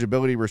age and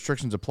eligibility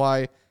restrictions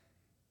apply.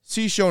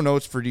 See show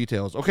notes for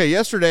details. Okay,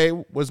 yesterday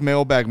was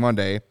Mailbag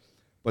Monday,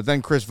 but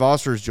then Chris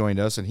Vosters joined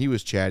us, and he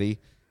was chatty,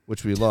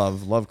 which we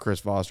love. Love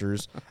Chris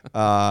Vosters.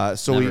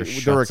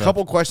 There were a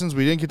couple questions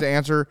we didn't get to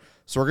answer,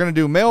 so we're going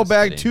to do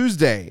Mailbag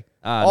Tuesday.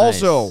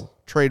 Also nice.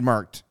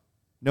 Trademarked.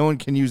 No one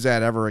can use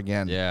that ever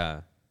again.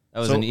 Yeah. That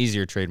was an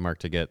easier trademark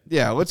to get.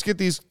 Yeah, let's get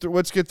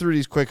through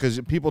these quick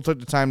because people took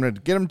the time to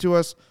get them to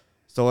us.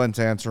 So let's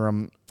answer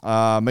them.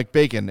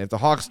 McBacon, if the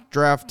Hawks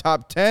draft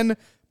top 10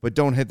 but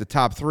don't hit the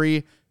top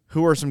 3,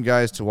 who are some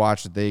guys to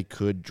watch that they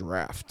could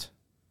draft?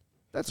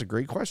 That's a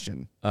great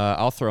question.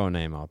 I'll throw a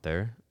name out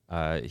there.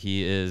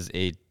 He is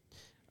a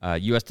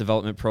U.S.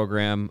 development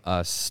program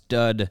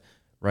stud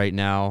right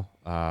now.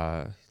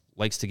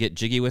 Likes to get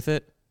jiggy with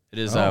it. It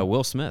is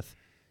Will Smith.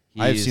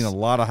 I've seen a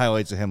lot of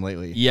highlights of him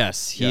lately.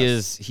 Yes, he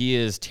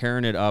is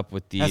tearing it up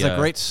with the. Has a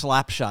great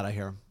slap shot, I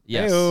hear.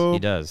 Yes, Hey-o. he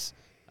does.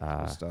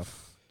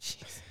 Stuff.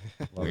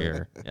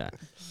 Weird. Yeah.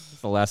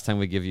 It's the last time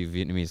we give you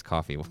Vietnamese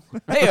coffee.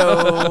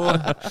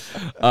 Hey-o.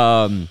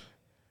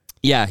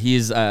 Yeah,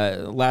 he's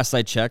last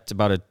I checked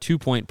about a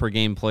 2-point per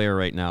game player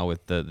right now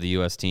with the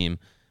U.S. team.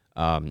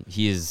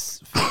 He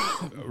is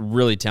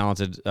really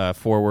talented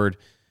forward.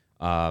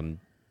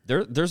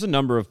 There's a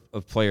number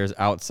of players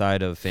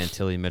outside of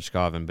Fantilli,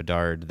 Michkov, and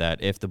Bedard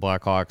that if the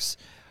Blackhawks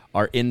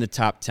are in the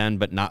top 10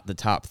 but not the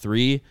top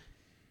 3,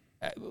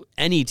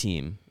 any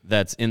team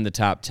that's in the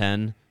top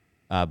 10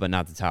 but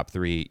not the top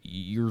 3,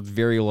 you're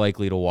very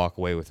likely to walk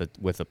away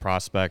with a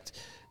prospect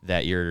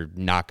that you're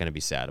not going to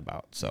be sad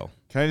about. So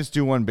can I just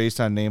do one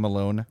based on name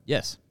alone?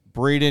 yes.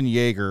 Braden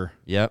Yeager.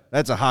 Yep.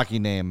 That's a hockey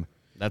name.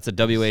 That's a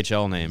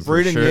WHL name.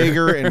 Braden for sure.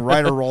 Yeager and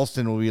Ryder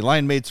Ralston will be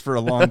line mates for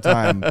a long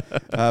time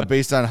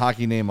based on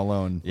hockey name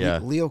alone. Yeah.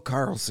 Leo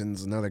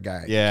Carlson's another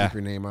guy. Yeah. Keep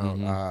your name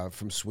out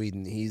from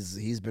Sweden.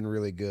 He's been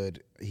really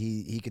good.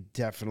 He could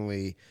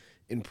definitely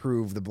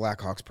improve the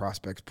Blackhawks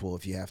prospects pool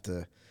if you have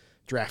to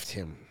draft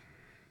him.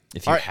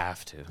 If you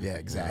have to. Yeah,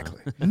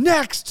 exactly.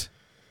 Next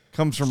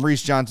comes from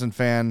Reese Johnson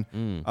fan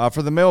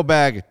for the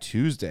Mailbag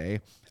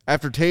Tuesday.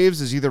 After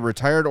Taves is either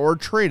retired or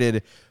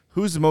traded,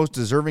 who's the most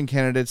deserving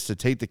candidates to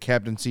take the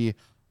captaincy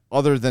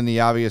other than the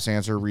obvious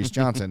answer, Reese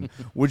Johnson?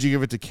 Would you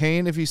give it to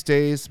Kane if he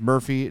stays,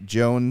 Murphy,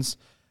 Jones?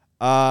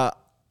 I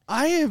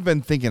have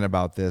been thinking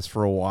about this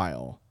for a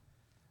while.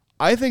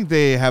 I think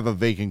they have a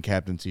vacant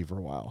captaincy for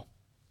a while.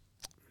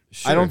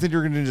 Sure. I don't think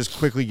you're going to just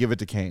quickly give it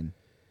to Kane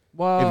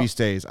Well, if he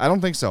stays. I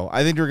don't think so.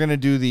 I think you're going to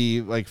do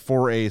the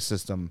 4A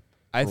system.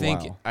 I for a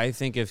think while. I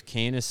think if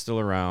Kane is still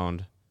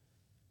around,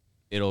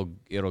 it'll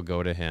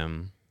go to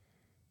him.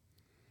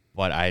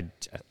 But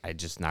I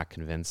just not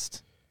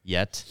convinced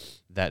yet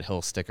that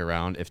he'll stick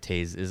around if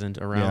Taves isn't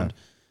around.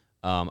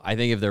 Yeah. I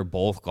think if they're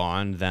both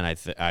gone, then I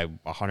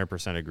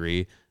 100%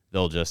 agree.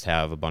 They'll just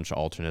have a bunch of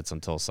alternates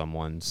until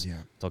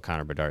until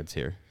Connor Bedard's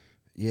here.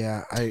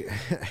 Yeah,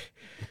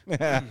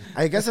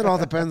 I guess it all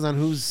depends on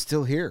who's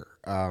still here.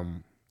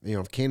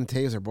 If Kane and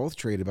Taves are both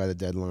traded by the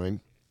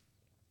deadline,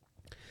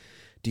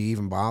 do you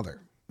even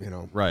bother?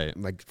 Right.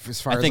 Like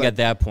as far I as think at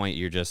that point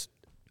you're just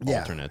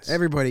alternates.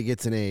 Everybody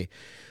gets an A.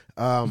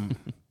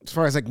 As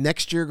far as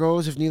next year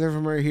goes, if neither of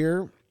them are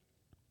here,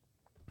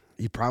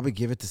 you probably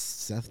give it to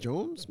Seth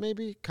Jones,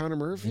 maybe Connor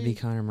Murphy. Maybe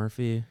Connor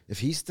Murphy if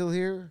he's still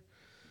here.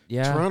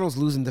 Yeah, Toronto's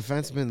losing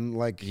defensemen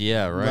like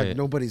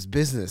nobody's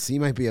business. He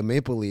might be a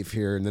Maple Leaf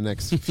here in the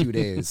next few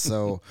days.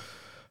 So,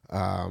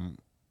 who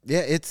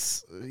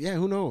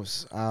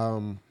knows?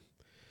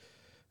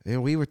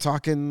 We were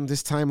talking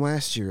this time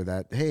last year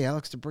that hey,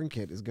 Alex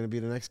DeBrincat is going to be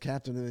the next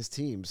captain of this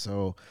team.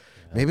 So,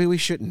 Maybe we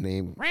shouldn't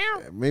name.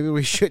 Maybe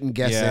we shouldn't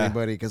guess Yeah.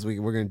 anybody because we're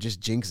going to just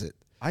jinx it.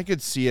 I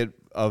could see it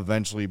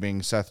eventually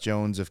being Seth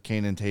Jones if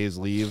Kane and Taves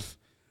leave.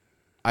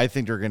 I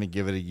think they're going to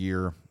give it a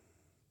year.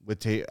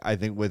 I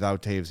think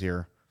without Taves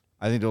here,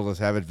 I think they'll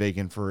just have it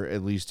vacant for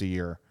at least a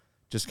year,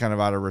 just kind of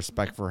out of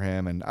respect for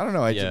him. And I don't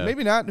know.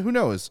 Maybe not. Who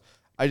knows?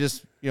 I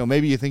just,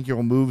 maybe you think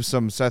you'll move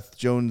some Seth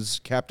Jones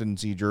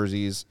captaincy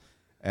jerseys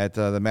at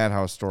the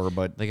Madhouse store,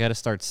 but They got to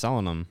start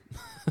selling them.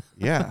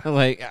 yeah,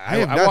 Like I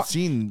have not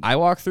seen. I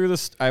walk through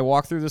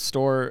the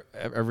store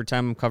every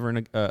time I'm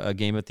covering a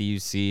game at the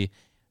UC,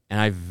 and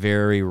I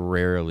very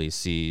rarely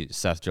see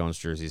Seth Jones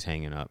jerseys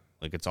hanging up.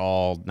 Like it's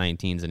all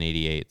 19s and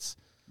 88s.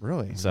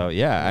 Really? So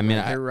yeah, I mean,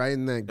 They're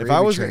riding that. If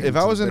I was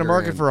in the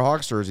market for a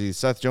Hawks jersey,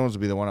 Seth Jones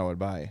would be the one I would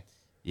buy.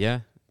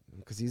 yeah,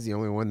 because he's the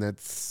only one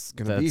that's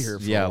going to be here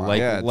for a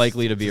while.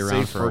 likely to be it's a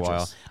around safe for a while.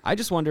 purchase. I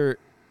just wonder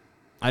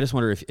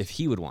if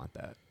he would want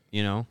that,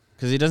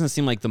 because he doesn't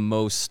seem like the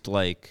most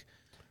like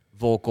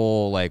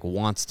vocal, like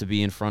wants to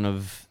be in front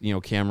of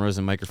cameras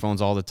and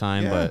microphones all the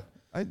time. But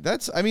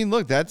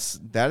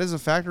that is a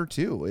factor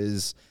too.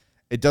 Is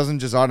it doesn't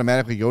just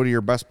automatically go to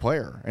your best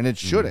player, and it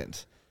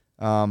shouldn't.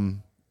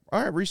 All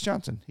right, Reese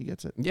Johnson, he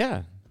gets it.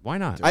 yeah, why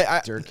not?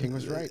 Derek King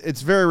was right.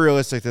 It's very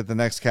realistic that the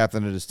next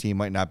captain of his team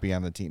might not be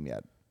on the team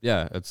yet.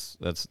 Yeah, that's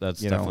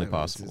definitely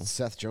possible. It's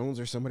Seth Jones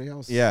or somebody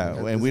else. Yeah,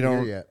 and we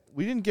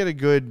didn't get a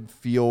good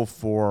feel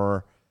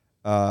for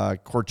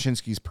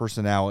Korchinski's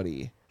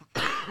personality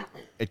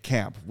at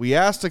camp. We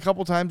asked a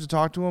couple times to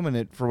talk to him,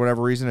 and for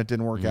whatever reason, it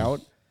didn't work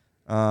out.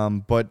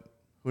 But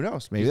who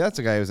knows? Maybe that's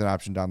a guy who's an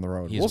option down the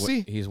road. We'll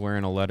see. He's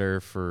wearing a letter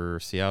for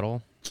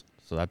Seattle,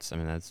 so that's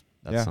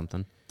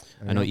something.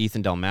 I know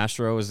Ethan Del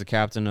Mastro is the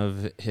captain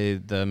of the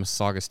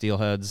Mississauga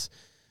Steelheads.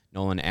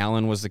 Nolan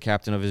Allen was the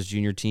captain of his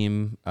junior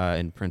team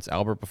in Prince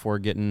Albert before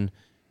getting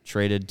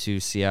traded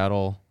to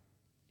Seattle,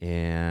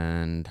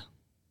 and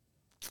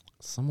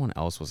someone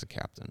else was a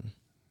captain.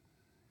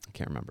 I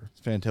can't remember.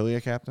 Is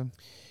Fantilia captain?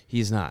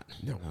 He's not.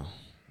 No.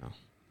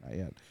 Not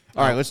yet.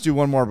 All right, let's do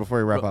one more before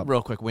we wrap up.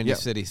 Real quick, Windy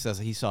City says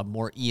he saw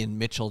more Ian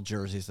Mitchell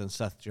jerseys than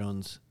Seth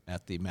Jones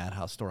at the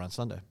Madhouse store on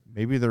Sunday.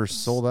 Maybe they're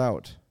sold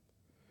out.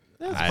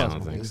 I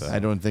don't think so. I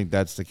don't think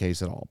that's the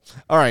case at all.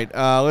 All right,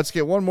 let's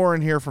get one more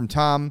in here from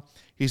Tom.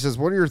 He says,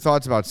 what are your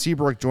thoughts about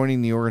Seabrook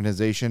joining the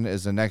organization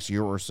as the next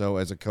year or so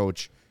as a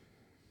coach?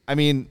 I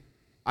mean,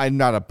 I'm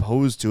not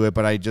opposed to it,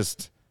 but I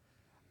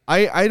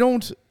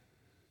don't.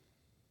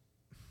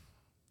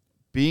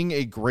 Being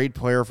a great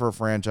player for a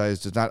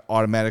franchise does not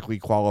automatically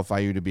qualify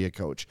you to be a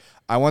coach.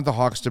 I want the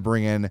Hawks to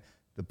bring in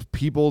the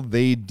people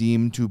they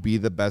deem to be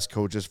the best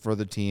coaches for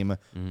the team,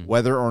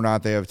 whether or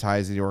not they have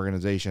ties to the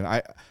organization.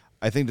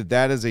 I think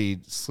that is a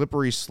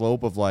slippery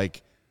slope of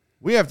like,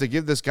 we have to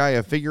give this guy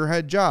a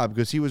figurehead job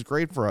because he was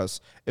great for us.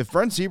 If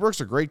Brent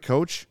Seabrook's a great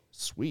coach,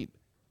 sweet.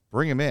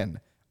 Bring him in.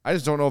 I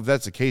just don't know if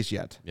that's the case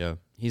yet. Yeah.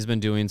 He's been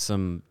doing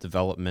some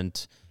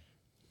development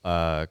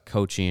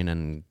coaching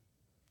and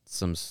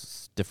some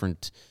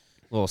different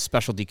little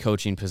specialty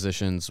coaching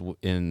positions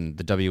in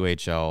the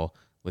WHL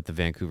with the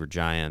Vancouver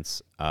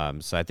Giants.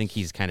 So I think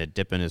he's kind of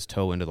dipping his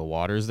toe into the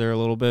waters there a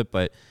little bit,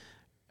 but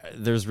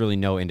there's really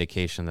no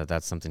indication that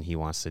that's something he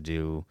wants to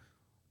do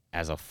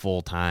as a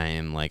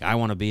full-time, like, I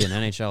want to be an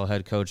NHL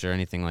head coach or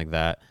anything like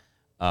that.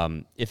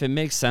 If it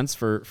makes sense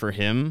for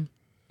him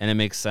and it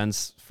makes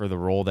sense for the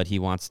role that he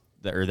wants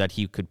or that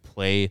he could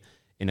play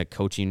in a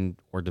coaching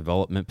or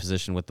development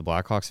position with the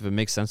Blackhawks, if it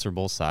makes sense for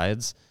both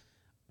sides,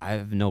 I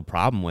have no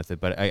problem with it.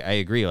 But I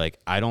agree. Like,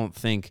 I don't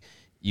think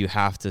you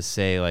have to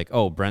say, like,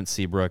 oh, Brent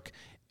Seabrook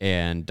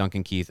and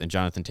Duncan Keith and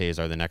Jonathan Toews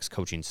are the next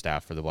coaching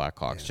staff for the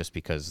Blackhawks just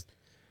because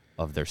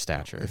of their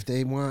stature. If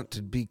they want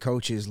to be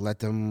coaches, let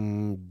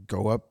them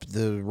go up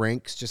the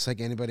ranks just like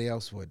anybody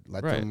else would.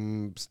 Let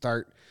them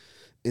start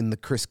in the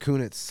Chris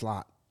Kunitz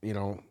slot,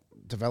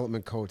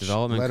 development coach.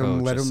 Let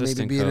them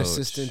maybe be an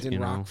assistant in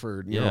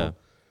Rockford. You know,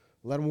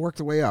 let them work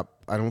their way up.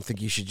 I don't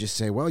think you should just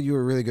say, well, you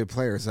were really good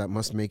players. That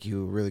must make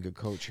you a really good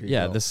coach.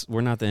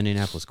 We're not the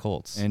Indianapolis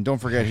Colts. And don't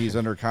forget, he's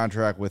under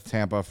contract with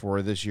Tampa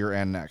for this year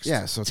and next.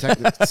 Yeah, so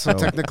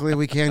technically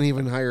we can't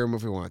even hire him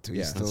if we want to.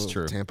 He's still that's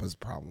true. Tampa's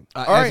problem.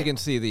 As you can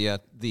see,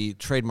 the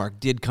trademark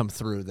did come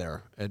through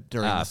there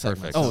during the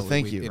segment. Perfect. Oh,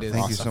 thank you.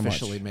 Thank you so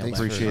much.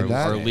 Appreciate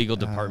that. Our legal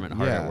department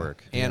hard at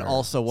work. And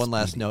also, one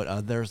last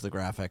note, there's the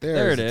graphic.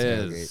 There it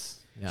is.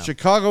 Yeah.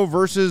 Chicago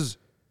versus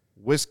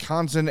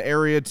Wisconsin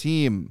area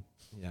team.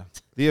 Yeah.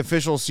 The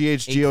official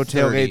CHGO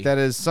tailgate. That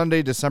is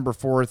Sunday, December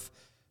 4th,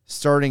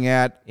 starting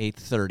at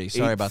 8:30.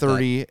 Sorry about that.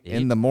 8:30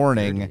 in the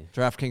morning.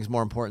 DraftKings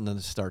more important than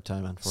the start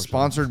time, unfortunately.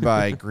 Sponsored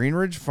by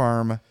Greenridge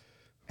Farm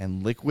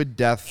and Liquid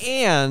Death.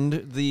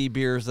 And the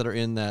beers that are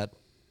in that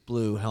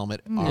blue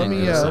helmet. Let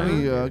me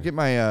get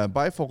my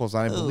bifocals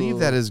on. I believe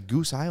that is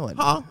Goose Island.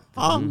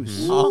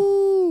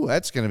 Ooh,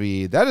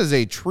 that is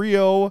a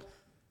trio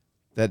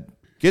that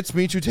gets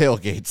me to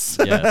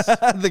tailgates. Yes.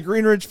 The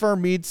Greenridge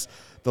Farm meets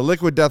the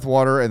Liquid Death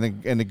Water and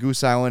the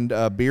Goose Island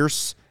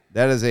beers.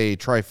 That is a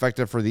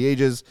trifecta for the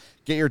ages.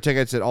 Get your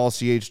tickets at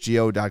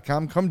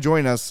allchgo.com. Come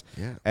join us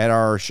at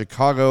our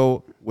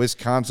Chicago,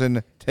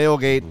 Wisconsin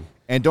tailgate.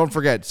 And don't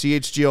forget,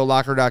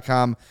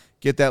 chgolocker.com.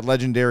 Get that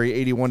legendary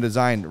 81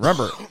 design.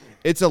 Remember,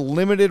 it's a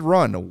limited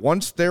run.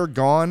 Once they're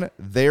gone,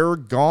 they're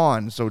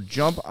gone. So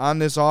jump on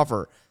this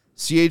offer.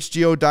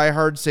 CHGO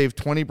diehard save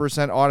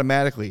 20%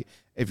 automatically.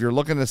 If you're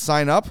looking to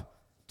sign up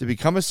to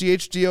become a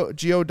CHGO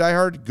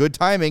diehard, good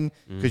timing,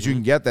 because you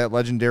can get that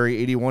legendary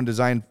 81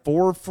 design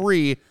for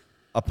free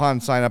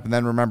upon sign up. And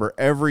then remember,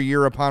 every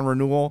year upon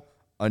renewal,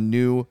 a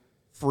new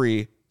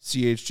free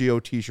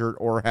CHGO t-shirt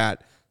or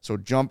hat. So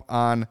jump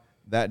on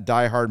that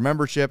diehard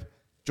membership.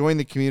 Join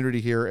the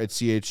community here at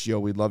CHGO.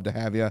 We'd love to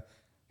have you.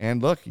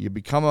 And look, you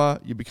become a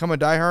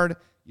diehard.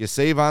 You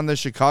save on the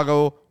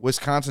Chicago,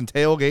 Wisconsin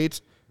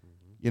tailgate.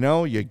 You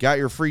know, you got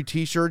your free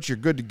T-shirts. You're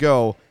good to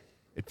go.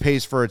 It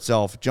pays for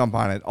itself. Jump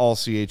on it.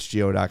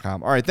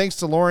 Allchgo.com. All right, thanks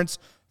to Lawrence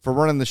for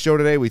running the show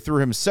today. We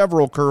threw him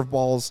several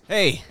curveballs.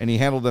 Hey. And he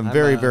handled them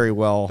very, very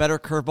well. Better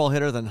curveball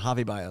hitter than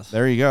Javi Baez.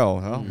 There you go.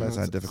 Well, that's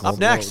not difficult. Up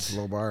next, It's a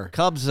low bar.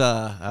 Cubs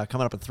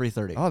coming up at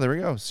 3:30. Oh, there we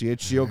go.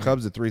 CHGO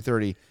Cubs at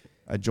 3:30.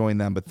 Join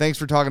them. But thanks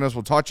for talking to us.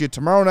 We'll talk to you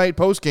tomorrow night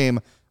post-game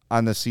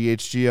on the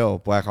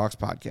CHGO Blackhawks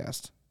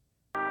podcast.